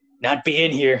not be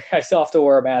in here. I still have to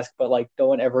wear a mask, but like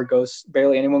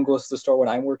barely anyone goes to the store when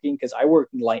I'm working because I work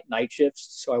night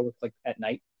shifts, so I work like at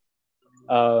night.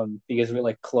 Because we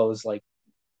like close like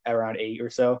around 8 or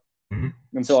so,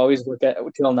 and so I always work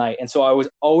till night, and so I was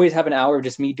always have an hour of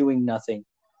just me doing nothing,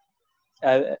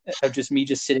 of just me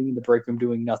just sitting in the break room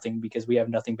doing nothing because we have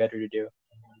nothing better to do.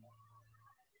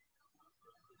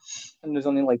 And there's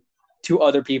only like 2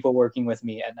 other people working with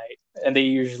me at night, and they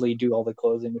usually do all the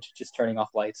closing, which is just turning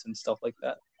off lights and stuff like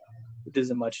that. It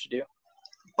isn't much to do.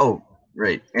 Oh,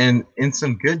 right. And in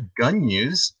some good gun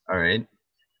news, all right,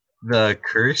 the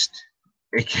cursed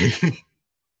AK,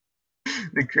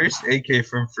 the cursed AK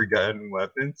from Forgotten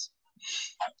Weapons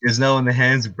is now in the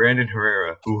hands of Brandon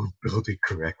Herrera, who will build it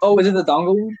correctly. Oh, is it the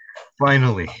dongle one?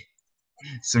 Finally,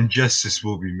 some justice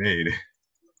will be made.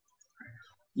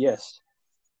 Yes.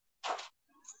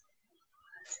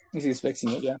 He's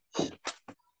fixing it, yeah.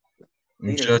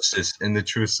 Justice in the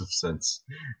truest sense.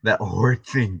 That horrid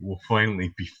thing will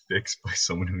finally be fixed by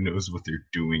someone who knows what they're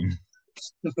doing.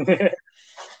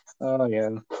 Oh, yeah.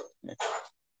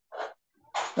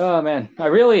 Oh, man.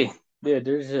 Dude,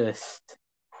 there's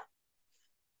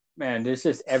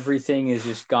just everything is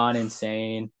just gone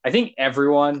insane. I think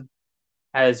everyone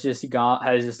has just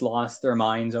lost their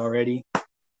minds already.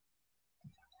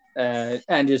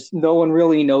 And just no one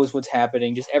really knows what's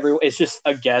happening. It's just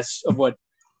a guess of what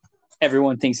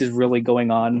everyone thinks is really going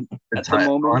on at the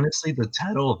moment. Honestly, the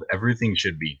title of everything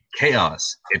should be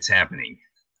Chaos. It's happening.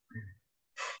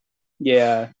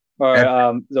 Yeah. Or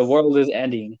the world is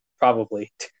ending,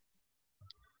 probably.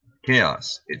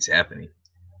 Chaos. It's happening.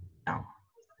 Now.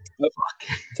 Fuck.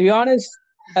 To be honest,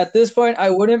 at this point, I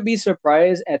wouldn't be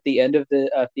surprised at the end of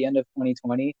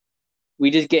 2020. We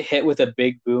just get hit with a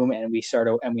big boom and we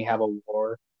have a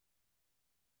war.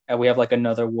 And we have like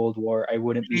another world war. I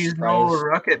wouldn't be surprised. Please no,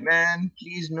 Rocket Man.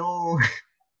 Please no.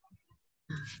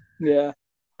 Yeah.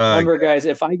 Remember, guys,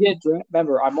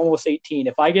 remember, I'm almost 18.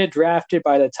 If I get drafted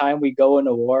by the time we go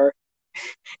into war,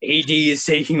 AD is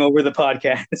taking over the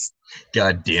podcast.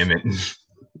 God damn it.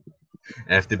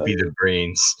 I have to be the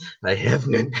brains. I have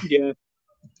it. Yeah.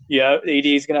 Yeah, AD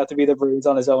is gonna have to be the brains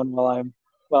on his own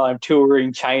while I'm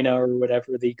touring China or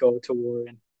whatever they go to war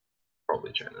in.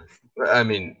 Probably China. I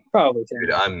mean, probably China.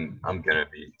 Dude, I'm gonna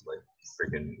be like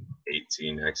freaking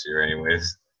 18 next year,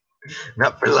 anyways.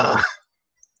 Not for long.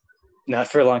 Not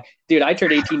for long, dude. I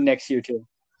turned 18 next year too.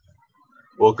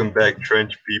 Welcome back,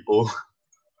 trench people.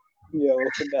 Yeah,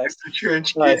 welcome back. It's the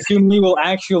trench. Soon we will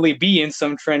actually be in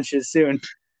some trenches soon.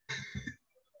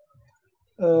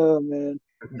 Oh man.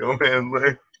 No man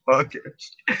left.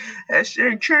 Podcast.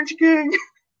 Hashtag trench gang.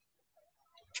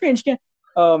 Trench gang.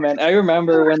 Oh man, I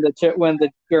remember when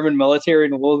the German military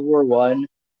in World War I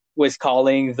was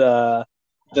calling the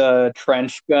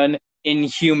trench gun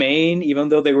inhumane, even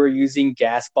though they were using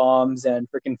gas bombs and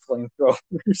freaking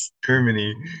flamethrowers.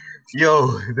 Germany,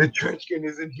 yo, the trench gun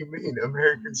is inhumane.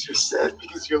 Americans, you're sad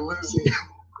because you're losing.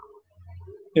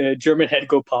 Yeah, German head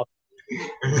go pop.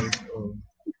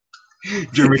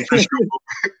 German trench go pop.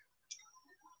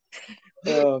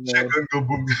 Oh man. Go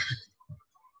boom.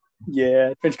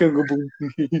 Yeah, trench gun go boom.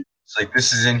 It's like,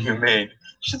 this is inhumane.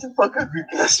 Shut the fuck up, you're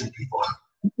gassing people.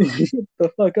 Shut the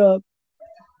fuck up.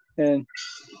 And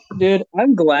dude,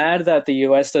 I'm glad that the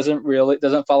U.S. doesn't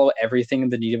follow everything in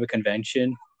the Geneva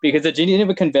Convention, because the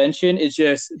Geneva Convention is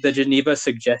just the Geneva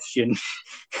suggestion.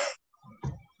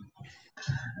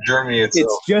 Germany It's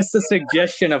itself. just a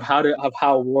suggestion of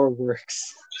how war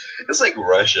works. It's like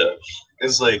Russia.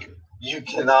 It's like you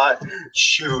cannot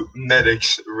shoot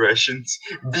medics, Russians.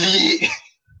 Bleed.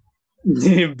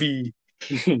 B.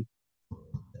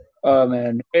 Oh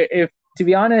man, if to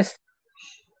be honest,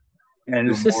 and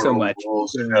The there's just so moral much.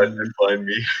 rules had to find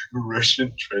me.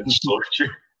 Russian trench soldier.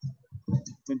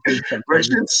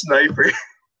 Russian sniper.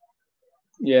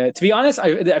 Yeah, to be honest,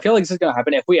 I feel like this is gonna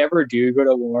happen. If we ever do go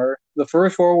to war, the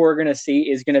first war we're gonna see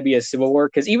is gonna be a civil war.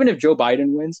 Because even if Joe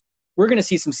Biden wins, we're gonna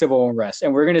see some civil unrest,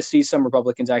 and we're gonna see some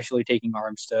Republicans actually taking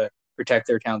arms to protect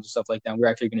their towns and stuff like that. We're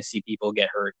actually gonna see people get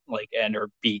hurt, like or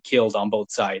be killed on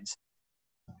both sides.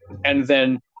 And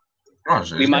then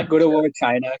we might go to war with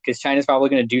China, because China's probably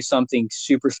going to do something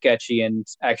super sketchy and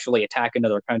actually attack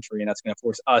another country, and that's going to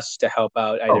force us to help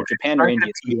out either Japan or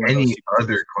India. Any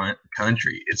other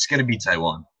country, it's going to be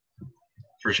Taiwan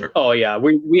for sure. Oh yeah,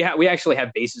 we actually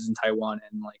have bases in Taiwan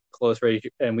and like close range,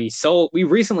 and we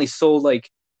recently sold like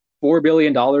 $4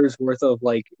 billion worth of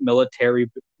like military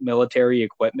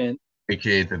equipment,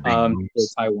 aka the big to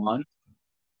Taiwan.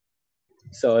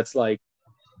 So it's like,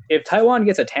 if Taiwan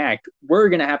gets attacked, we're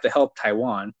gonna have to help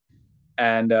Taiwan,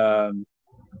 and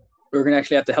we're gonna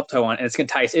actually have to help Taiwan, and it's gonna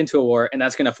tie us into a war, and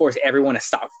that's gonna force everyone to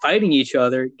stop fighting each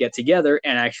other, get together,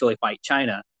 and actually fight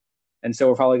China. And so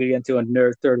we're probably gonna get into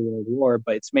a third world war,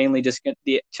 but it's mainly just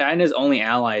China's only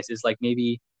allies is like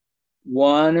maybe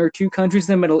one or two countries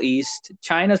in the Middle East.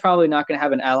 China's probably not gonna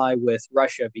have an ally with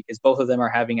Russia because both of them are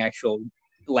having actual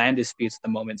land disputes at the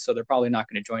moment, so they're probably not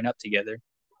gonna join up together.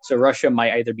 So Russia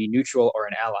might either be neutral or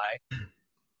an ally.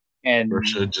 And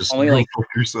Russia just only like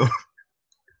yourself.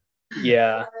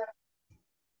 Yeah.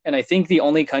 And I think the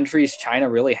only countries China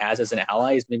really has as an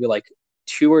ally is maybe like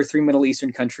 2 or 3 Middle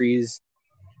Eastern countries,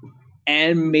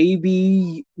 and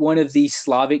maybe one of the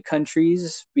Slavic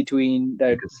countries between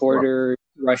that border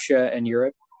Russia and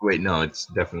Europe. Wait, no, it's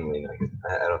definitely not.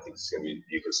 I don't think it's gonna be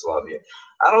Yugoslavia.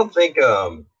 I don't think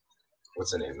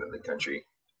what's the name of the country?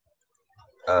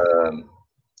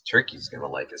 Turkey's gonna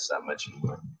like us that much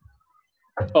anymore.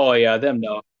 Oh yeah, them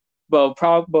no. But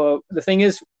the thing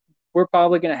is, we're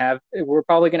probably gonna have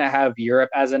Europe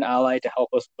as an ally to help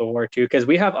us with the war too, because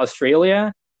we have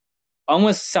Australia,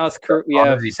 almost South Korea. We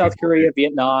have South Korea,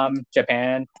 Vietnam,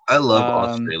 Japan. I love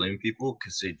Australian people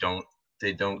because they don't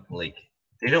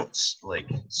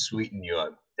sweeten you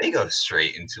up. They go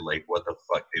straight into like what the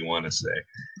fuck they want to say.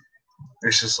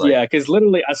 It's just like, yeah, because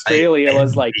literally Australia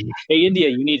was like, "Hey, India,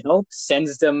 you need help?"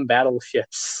 Sends them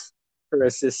battleships for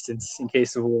assistance in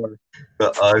case of war. The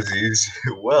Aussies,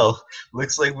 well,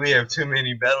 looks like we have too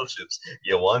many battleships.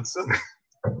 You want some?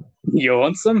 You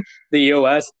want some? The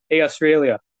U.S. Hey,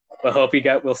 Australia.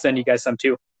 We'll send you guys some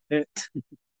too.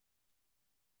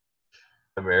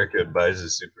 America buys a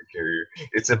super carrier.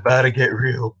 It's about to get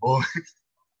real, boy.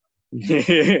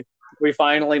 We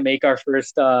finally make our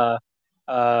first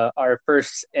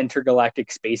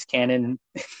intergalactic space cannon.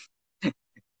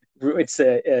 It's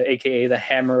aka the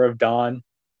Hammer of Dawn.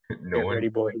 No one, ready,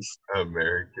 boys.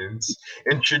 Americans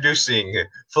introducing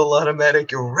full automatic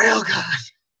railgun.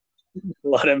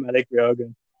 Full automatic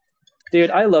railgun.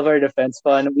 Dude, I love our defense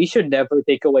fund. We should never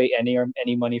take away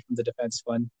any money from the defense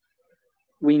fund.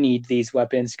 We need these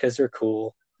weapons because they're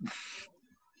cool.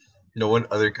 No one,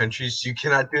 other countries, you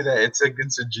cannot do that. It's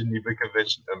against the Geneva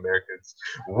Convention. Americans,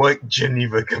 what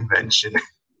Geneva Convention?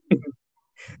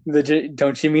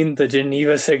 Don't you mean the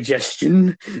Geneva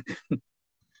suggestion?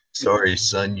 Sorry,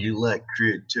 son, you lack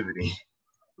creativity.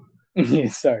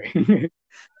 Sorry.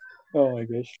 Oh my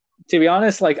gosh. To be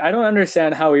honest, like, I don't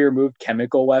understand how we removed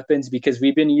chemical weapons, because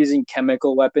we've been using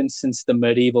chemical weapons since the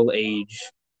medieval age.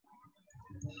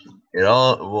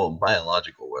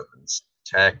 Biological weapons,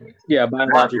 technically. Yeah,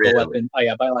 biological weapon. Oh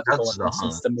yeah, biological weapons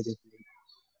since the medieval age.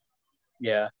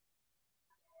 Yeah.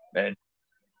 Man.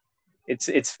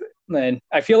 Man,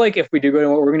 I feel like if we do go to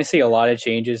war, we're going to see a lot of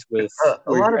changes with.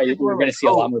 We're going to see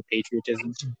a lot more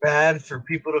patriotism. It's bad for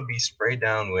people to be sprayed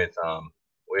down with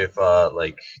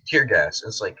like tear gas.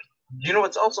 It's like, you know,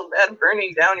 it's also bad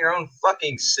burning down your own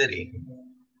fucking city.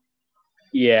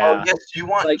 Yeah. Oh yes, you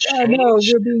want like, change. No,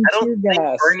 you're being I don't tear think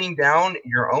gas. burning down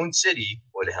your own city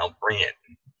would help bring it.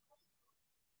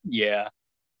 Yeah.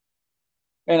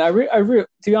 And to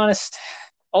be honest,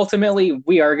 ultimately,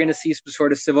 we are going to see some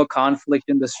sort of civil conflict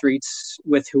in the streets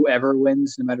with whoever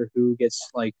wins, no matter who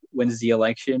wins the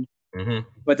election. Mm-hmm.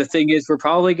 But the thing is, we're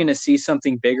probably going to see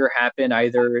something bigger happen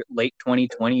either late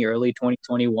 2020, early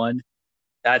 2021.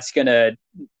 That's going to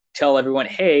tell everyone,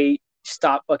 hey,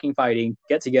 stop fucking fighting,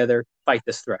 get together, fight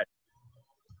this threat.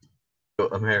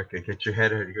 America, get your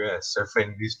head out of your ass. Start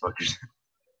fighting these fuckers.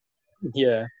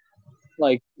 Yeah.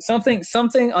 Like something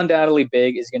undoubtedly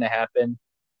big is going to happen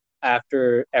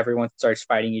after everyone starts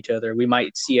fighting each other. We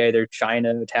might see either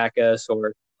China attack us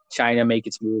or China make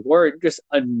its move, or just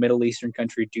a Middle Eastern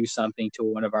country do something to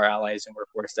one of our allies and we're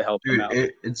forced to help them Dude, out.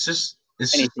 it's just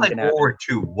Anything like can World happen. War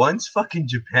II. Once fucking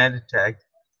Japan attacked,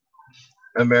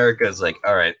 America's like,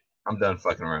 all right, I'm done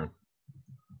fucking around.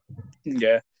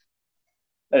 Yeah,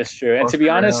 that's true. And Fuck to be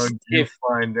honest, around, you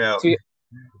find out. to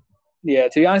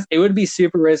be honest, it would be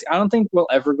super risky. I don't think we'll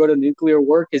ever go to nuclear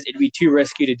war because it'd be too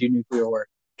risky to do nuclear war.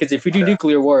 Because if we do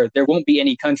nuclear war, there won't be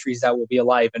any countries that will be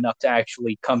alive enough to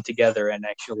actually come together and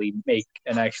actually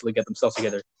get themselves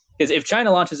together. Because if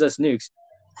China launches us nukes,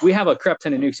 we have a crap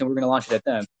ton of nukes and we're going to launch it at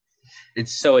them.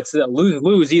 So it's a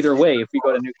lose either way if we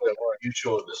go to nuclear war.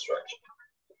 Mutual destruction.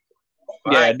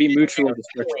 Yeah, it'd be mutual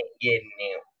destruction.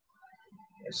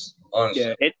 Yes,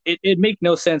 honestly. Yeah, it'd make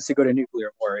no sense to go to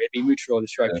nuclear war. It'd be mutual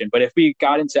destruction. Yeah. But if we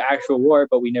got into actual war,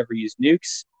 but we never used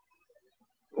nukes,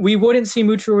 we wouldn't see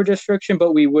mutual destruction,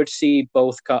 but we would see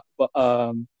both.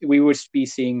 We would be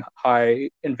seeing high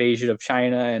invasion of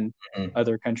China and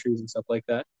other countries and stuff like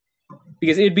that.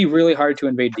 Because it'd be really hard to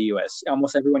invade the U.S.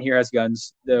 Almost everyone here has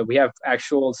guns. We have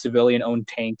actual civilian-owned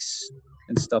tanks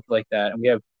and stuff like that, and we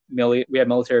have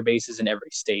military bases in every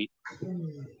state.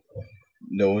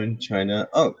 No in China.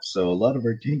 Oh, so a lot of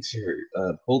our tanks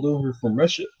are pulled over from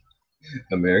Russia.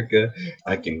 America,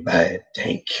 I can buy a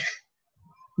tank.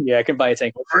 Yeah, I can buy a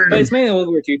tank, but it's mainly World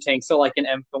War II tanks, so like an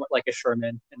M, like a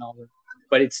Sherman and all that.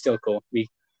 But it's still cool.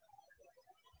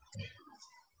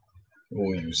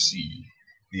 Oh, you see,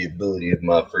 the ability of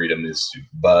my freedom is to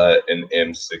buy an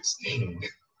M16.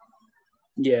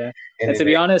 Yeah, and to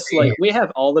be honest, like we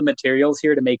have all the materials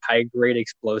here to make high-grade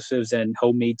explosives and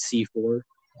homemade C4.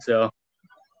 So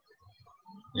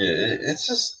yeah, it's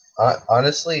just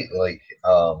honestly like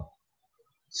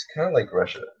it's kind of like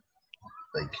Russia,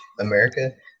 like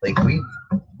America. Like we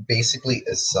basically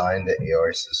assigned the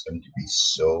AR system to be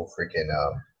so freaking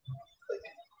like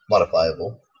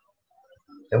modifiable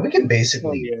that we can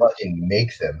basically fucking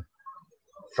make them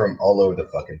from all over the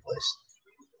fucking place.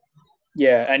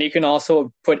 Yeah, and you can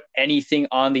also put anything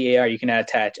on the AR. You can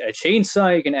attach a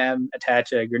chainsaw. You can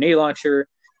attach a grenade launcher.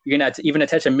 You can even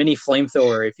attach a mini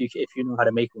flamethrower if you know how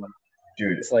to make one.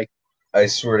 Dude, it's like I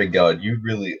swear to God, you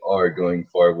really are going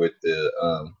far with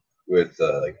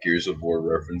the Gears of War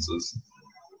references.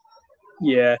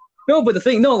 Yeah, no, but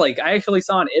like I actually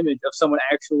saw an image of someone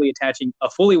actually attaching a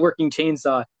fully working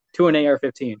chainsaw to an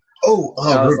AR-15. Oh,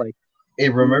 I was like, hey,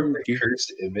 remember the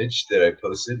cursed image that I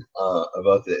posted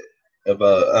about the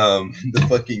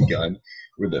fucking gun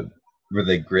where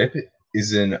the grip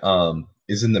is in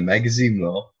the magazine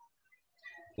well,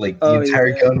 like the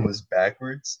entire gun was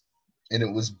backwards and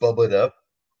it was bubbled up.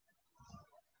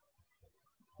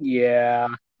 Yeah.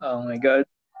 Oh my god.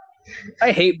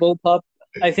 I hate bullpup.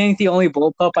 I think the only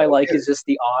bullpup I like is just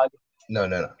the AUG. No.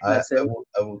 I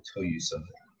will tell you something.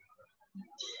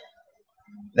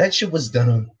 That shit was done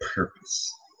on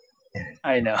purpose.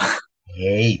 I know.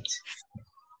 Hate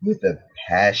with a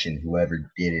passion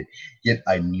whoever did it, yet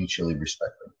I mutually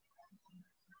respect them.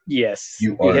 Yes,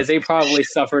 because they probably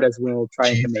suffered as well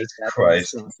trying Jesus to make that.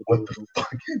 Christ, what the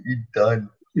fuck have you done?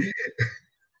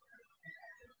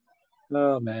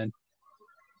 Oh man.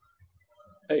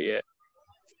 Yeah.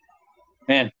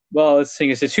 Man, well, the thing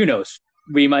is, who knows?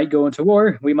 We might go into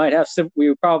war. We might have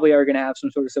we probably are going to have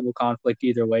some sort of civil conflict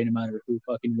either way, no matter who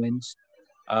fucking wins.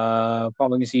 Probably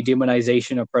going to see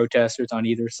demonization of protesters on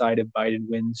either side if Biden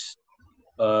wins.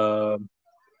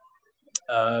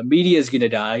 Media is going to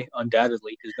die,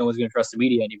 undoubtedly, because no one's going to trust the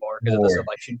media anymore because of this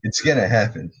election. It's going to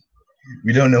happen.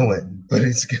 We don't know when, but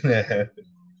it's going to happen.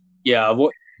 Yeah,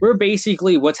 we're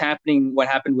basically what happened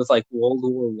with like World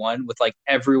War I, with like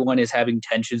everyone is having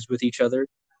tensions with each other,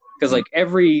 because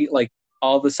like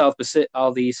all the South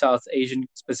Asian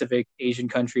Pacific Asian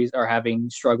countries are having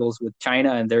struggles with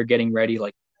China, and they're getting ready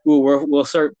like, we'll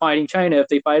start fighting China if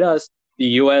they fight us. The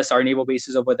U.S., our naval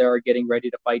bases over there are getting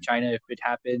ready to fight China if it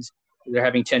happens. They're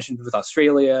having tensions with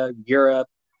Australia, Europe.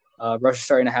 Russia's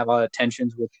starting to have a lot of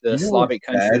tensions with the Slavic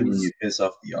countries. Bad when you piss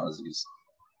off the Aussies.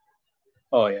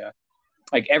 Oh yeah.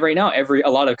 Like a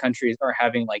lot of countries are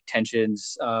having like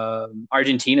tensions.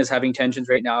 Argentina's having tensions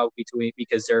right now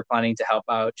because they're planning to help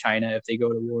out China if they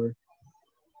go to war.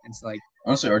 It's like,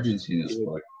 honestly, Argentina's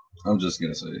fucked. I'm just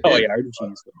gonna say. Oh yeah,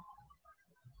 Argentina's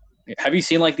fucked. Have you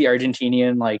seen like the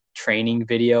Argentinian like training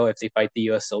video if they fight the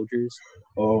U.S. soldiers?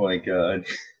 Oh my god.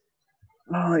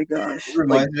 Oh my gosh! It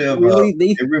reminds me of really,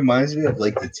 they. it reminds me of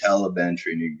like the Taliban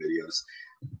training videos.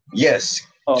 Yes,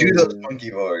 Oh do those yeah.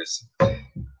 monkey bars.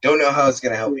 Don't know how it's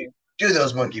gonna help Yeah. you. Do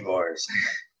those monkey bars.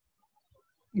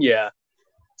 Yeah.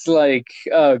 It's like,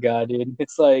 oh god, dude.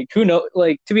 It's like, who knows?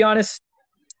 Like, to be honest,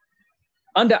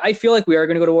 I feel like we are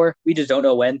going to go to war. We just don't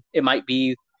know when. It might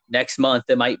be next month.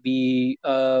 It might be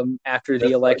after the That's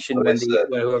like election what I when said.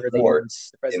 when whoever they War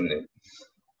announce the in president. it.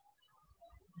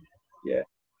 Yeah,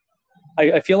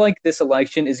 I feel like this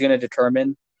election is going to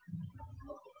determine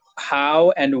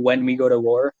how and when we go to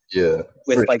war Yeah,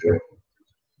 with for sure.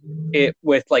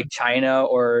 with like China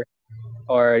or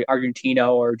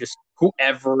Argentina or just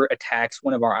whoever attacks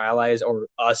one of our allies or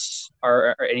us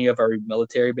or any of our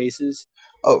military bases.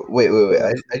 Oh, wait.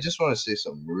 So, I just want to say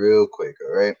something real quick,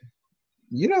 all right?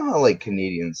 You know how like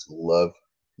Canadians love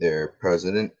their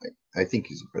president? Like, I think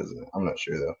he's a president. I'm not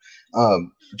sure though.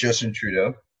 Justin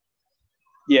Trudeau.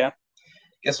 yeah.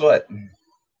 Guess what?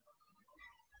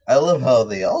 I love how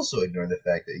they also ignore the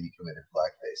fact that he committed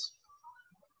blackface.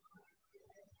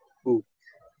 Ooh.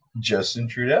 Justin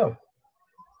Trudeau,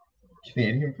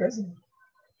 Canadian president.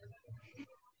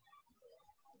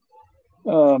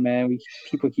 Oh man,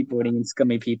 people keep voting in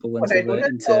scummy people But into I do the not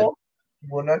into know.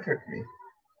 Will not hurt me.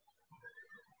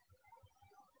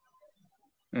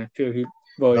 people keep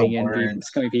The voting in words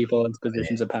scummy people into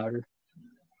positions of power.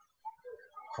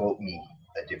 quote me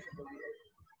a different way.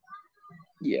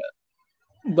 Yeah,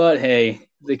 but hey,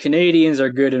 the Canadians are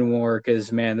good in war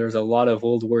because man, there's a lot of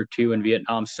World War II and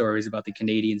Vietnam stories about the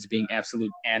Canadians being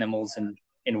absolute animals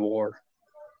in war.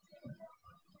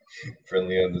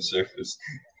 Friendly on the surface.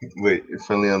 Wait,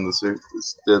 friendly on the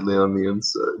surface, deadly on the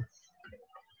inside.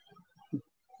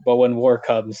 But when war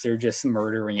comes, they're just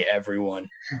murdering everyone.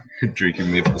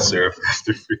 Drinking maple syrup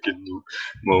after freaking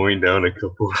mowing down a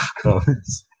couple of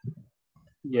comments.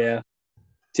 Yeah.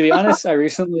 To be honest, I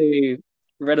recently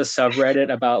read a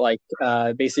subreddit about like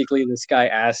basically this guy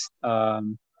asked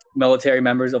military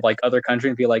members of like other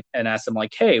countries and asked them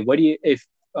like, hey, what do you if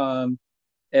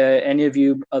any of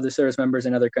you other service members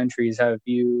in other countries have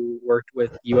you worked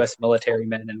with U.S. military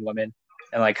men and women,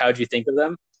 and like how do you think of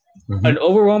them? An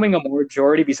overwhelming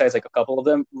majority, besides like a couple of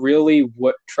them, really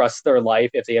would trust their life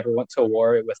if they ever went to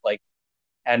war with like,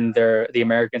 and the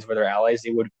Americans were their allies.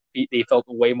 They felt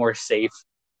way more safe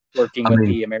working with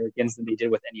the Americans than they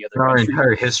did with any other in our country.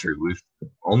 entire history, we've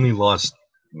only lost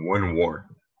one war.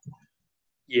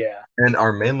 Yeah, And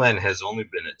our mainland has only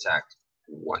been attacked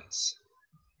once.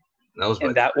 That was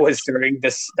and that was during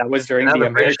the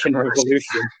American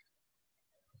Revolution.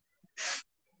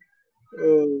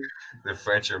 The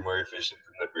French are more efficient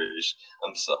than the British.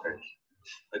 I'm sorry,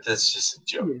 but that's just a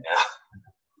joke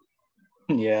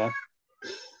now. Yeah.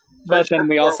 But then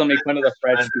we also make fun of the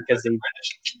French because they.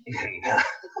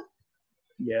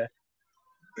 Yeah.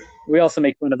 We also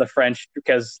make fun of the French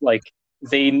because like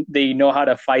they know how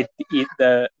to fight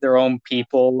their own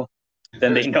people,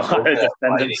 then they know how to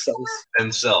defend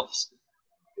themselves.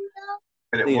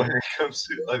 And when it comes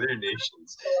to other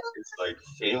nations, it's like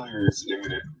failure is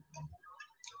imminent.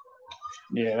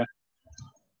 Yeah.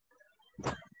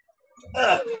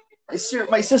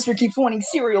 My sister keeps wanting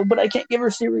cereal, but I can't give her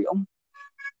cereal.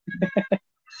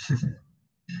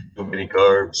 Too many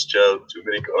carbs, Joe. Too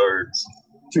many carbs.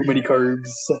 Too many carbs.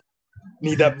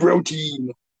 Need that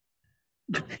protein.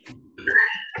 It's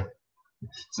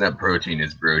not protein,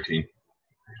 it's protein.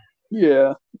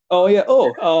 Yeah. Oh yeah.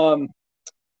 Oh,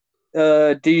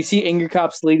 do you see Angry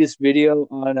Cop's latest video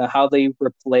on how they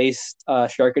replaced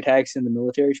shark attacks in the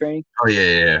military training? Oh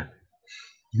yeah.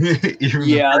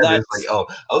 Yeah, that's like, oh,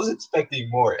 I was expecting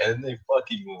more, and they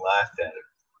fucking laughed at it.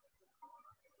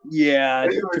 Yeah,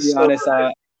 to be honest,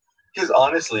 because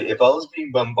honestly, if I was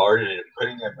being bombarded and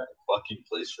putting in my fucking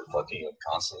place for fucking up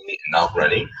constantly and not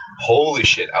running, holy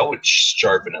shit, I would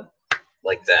sharpen them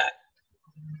like that.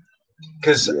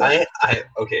 Because I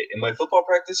okay, in my football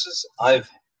practices, I've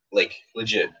like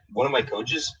legit one of my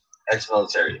coaches,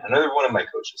 ex-military, another one of my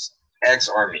coaches,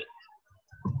 ex-army,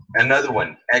 another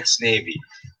one, ex-navy.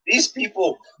 These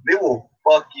people, they will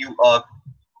fuck you up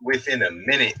within a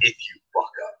minute if you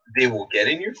fuck up. They will get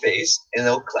in your face and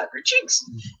they'll clap your cheeks.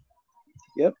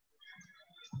 Yep.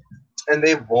 And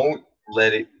they won't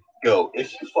let it go.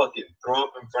 If you fucking throw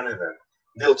up in front of them,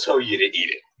 they'll tell you to eat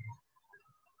it.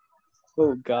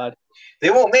 Oh God. They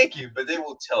won't make you, but they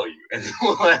will tell you, and they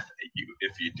will laugh at you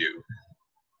if you do.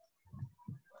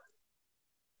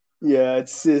 Yeah,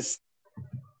 it's just.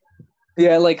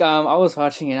 Yeah, like I was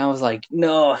watching and I was like,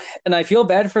 no, and I feel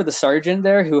bad for the sergeant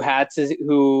there who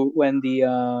when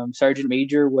the sergeant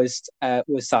major was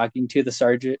talking to the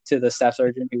staff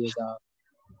sergeant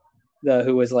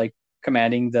who was like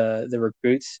commanding the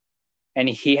recruits, and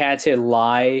he had to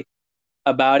lie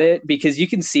about it because you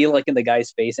can see like in the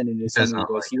guy's face and in his Does tone of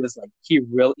not voice, like he was like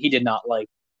he did not like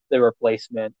the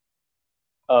replacement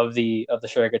of the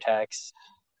shark attacks.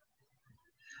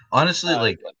 honestly,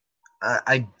 like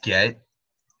I get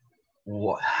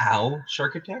how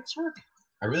shark attacks work.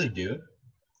 I really do,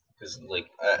 because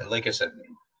like I said,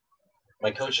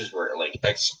 my coaches were like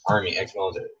ex-army,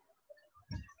 ex-military.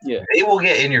 Yeah. They will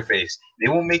get in your face.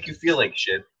 They will make you feel like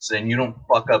shit, so then you don't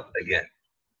fuck up again.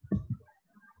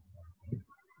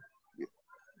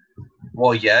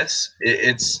 Well, yes,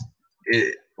 it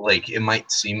like it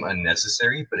might seem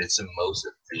unnecessary, but it's the most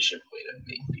efficient way to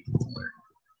make people learn.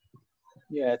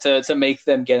 Yeah, to make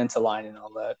them get into line and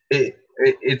all that.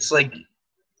 It's like,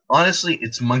 honestly,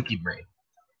 it's monkey brain.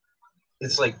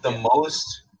 It's like the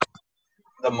most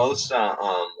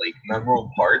like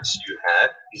memorable parts you had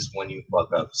is when you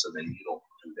fuck up, so then you don't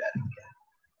do that again.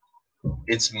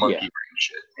 It's monkey brain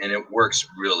shit, and it works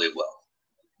really well.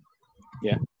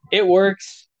 Yeah, it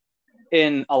works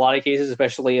in a lot of cases,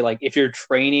 especially like if you're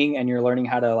training and you're learning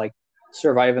how to like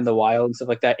survive in the wild and stuff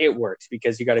like that. It works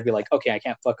because you got to be like, okay, I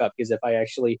can't fuck up, because if I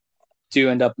actually do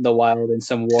end up in the wild in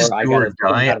some war, I gotta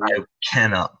die. I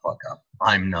cannot fuck up.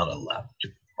 I'm not allowed to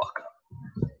fuck up.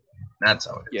 That's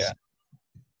how it is. Yeah.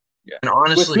 Yeah. And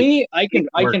honestly, with me, I can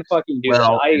fucking do that.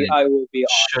 I will be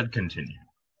should continue.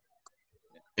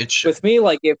 It should. With me,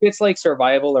 like if it's like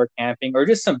survival or camping or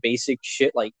just some basic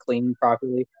shit like cleaning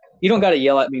properly, you don't gotta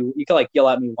yell at me. You can like yell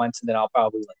at me once and then I'll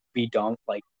probably like be done,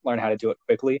 like learn how to do it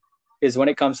quickly. Because when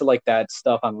it comes to like that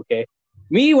stuff, I'm okay.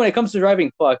 Me, when it comes to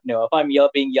driving, fuck no. If I'm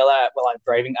being yelled at while I'm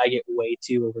driving, I get way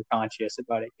too overconscious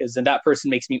about it, because then that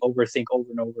person makes me overthink over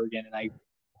and over again, and I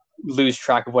lose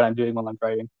track of what I'm doing while I'm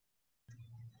driving.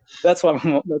 That's why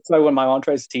when my mom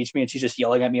tries to teach me and she's just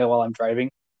yelling at me while I'm driving,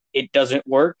 it doesn't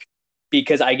work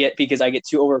because I get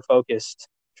too over focused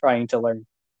trying to learn,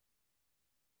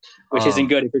 which isn't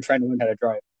good if you're trying to learn how to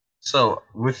drive. So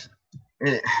with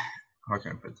how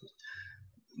can I put this?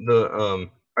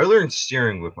 I learned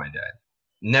steering with my dad.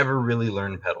 Never really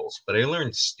learned pedals, but I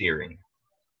learned steering.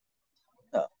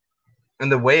 Oh.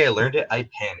 And the way I learned it, I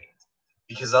panicked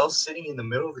because I was sitting in the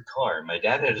middle of the car. My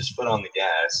dad had his foot on the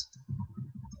gas,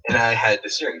 and I had the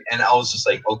steering. And I was just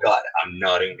like, oh God, I'm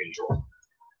not in control.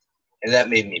 And that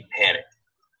made me panic.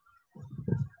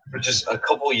 But just a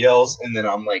couple yells, and then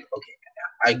I'm like, okay,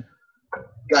 I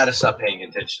gotta stop paying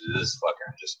attention to this fucker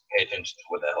and just pay attention to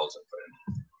what the hell's in front of me.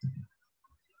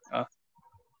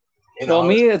 Well,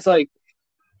 me, it's like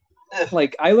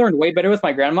I learned way better with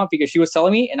my grandma because she was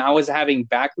telling me, and I was having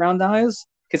background noise.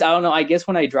 Because I don't know, I guess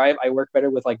when I drive, I work better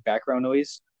with like background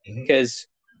noise. Because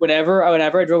whenever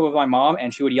I drove with my mom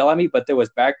and she would yell at me, but there was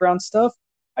background stuff,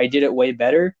 I did it way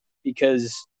better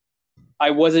because I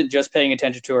wasn't just paying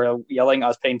attention to her yelling. I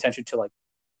was paying attention to like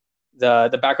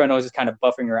the background noise is kind of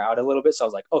buffing her out a little bit. So I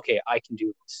was like, okay, I can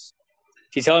do this.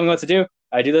 She's telling me what to do.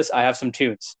 I do this. I have some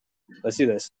tunes. Let's do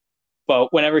this.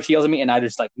 But whenever she yells at me and I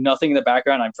just like nothing in the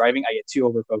background, I'm driving, I get too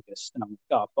over focused, and I'm like,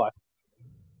 oh fuck.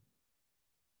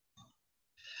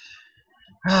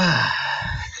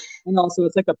 And also,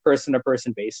 it's like a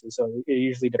person-to-person basis, so it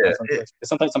usually depends on the person.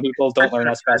 Sometimes some people don't learn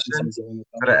as fast as someone's yelling at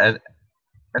them.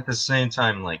 But at the same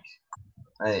time,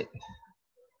 it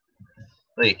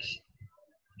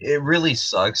really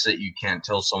sucks that you can't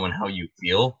tell someone how you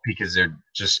feel because they're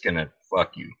just gonna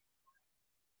fuck you.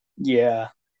 Yeah.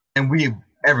 And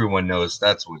everyone knows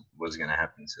that's what was gonna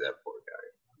happen to that poor guy.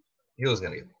 He was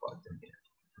gonna get fucked in the end.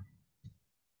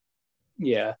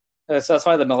 Yeah. That's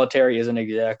why the military isn't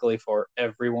exactly for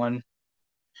everyone.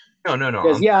 No. I'm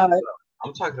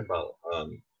talking about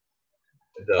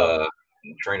the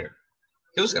trainer.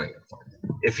 He was gonna get fucked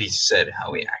if he said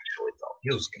how he actually felt.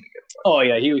 He was gonna get fucked. Oh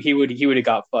yeah, he would have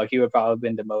got fucked. He would probably have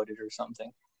been demoted or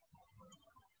something,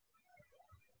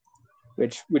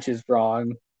 which is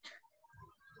wrong.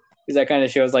 Because that kind of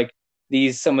shows like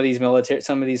some of these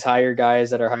higher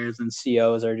guys that are higher than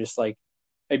COs are just like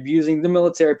abusing the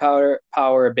military power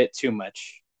a bit too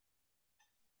much.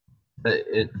 But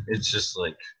it's just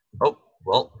like, oh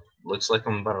well, looks like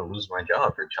I'm about to lose my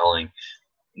job for telling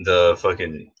the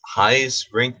fucking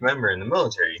highest ranked member in the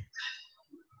military.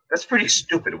 That's pretty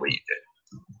stupid what you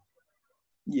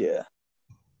did.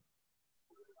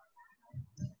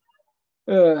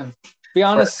 Yeah. Be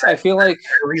honest, I feel like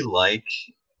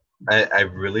I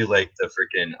really like the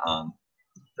freaking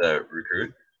the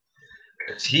recruit,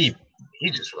 because he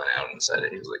just went out and said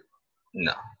it. He was like,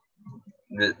 no,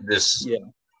 this. Yeah.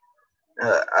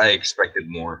 I expected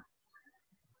more.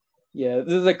 Yeah,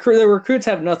 the recruits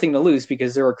have nothing to lose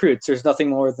because they're recruits. There's nothing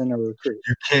more than a recruit.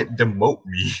 You can't demote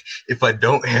me if I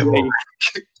don't have a rank.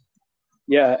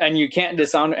 Yeah, and you can't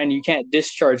dishonor and you can't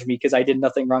discharge me because I did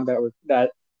nothing wrong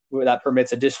that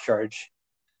permits a discharge.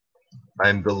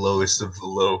 I'm the lowest of the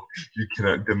low. You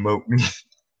cannot demote me.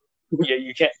 Yeah,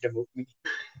 you can't demote me.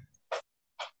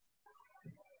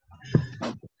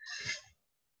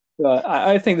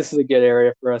 I think this is a good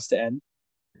area for us to end.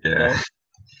 Yeah. Okay?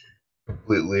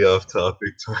 Completely off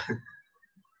topic.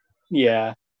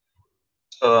 Yeah.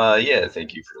 Yeah,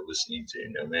 thank you for listening to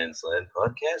No Man's Land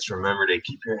podcast. Remember to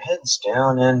keep your heads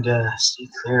down and stay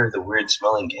clear of the weird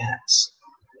smelling gas.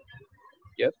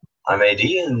 Yep. I'm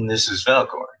A.D. and this is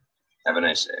Falkore. Have a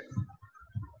nice day.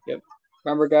 Yep.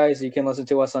 Remember, guys, you can listen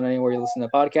to us on anywhere you listen to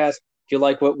podcasts. If you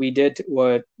like what we did,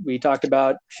 what we talked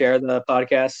about, share the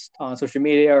podcast on social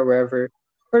media or wherever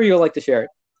you like to share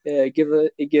it.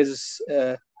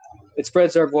 It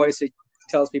spreads our voice. It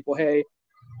tells people, hey,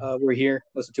 we're here.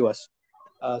 Listen to us.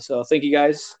 So thank you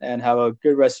guys and have a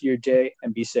good rest of your day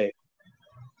and be safe.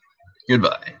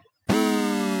 Goodbye.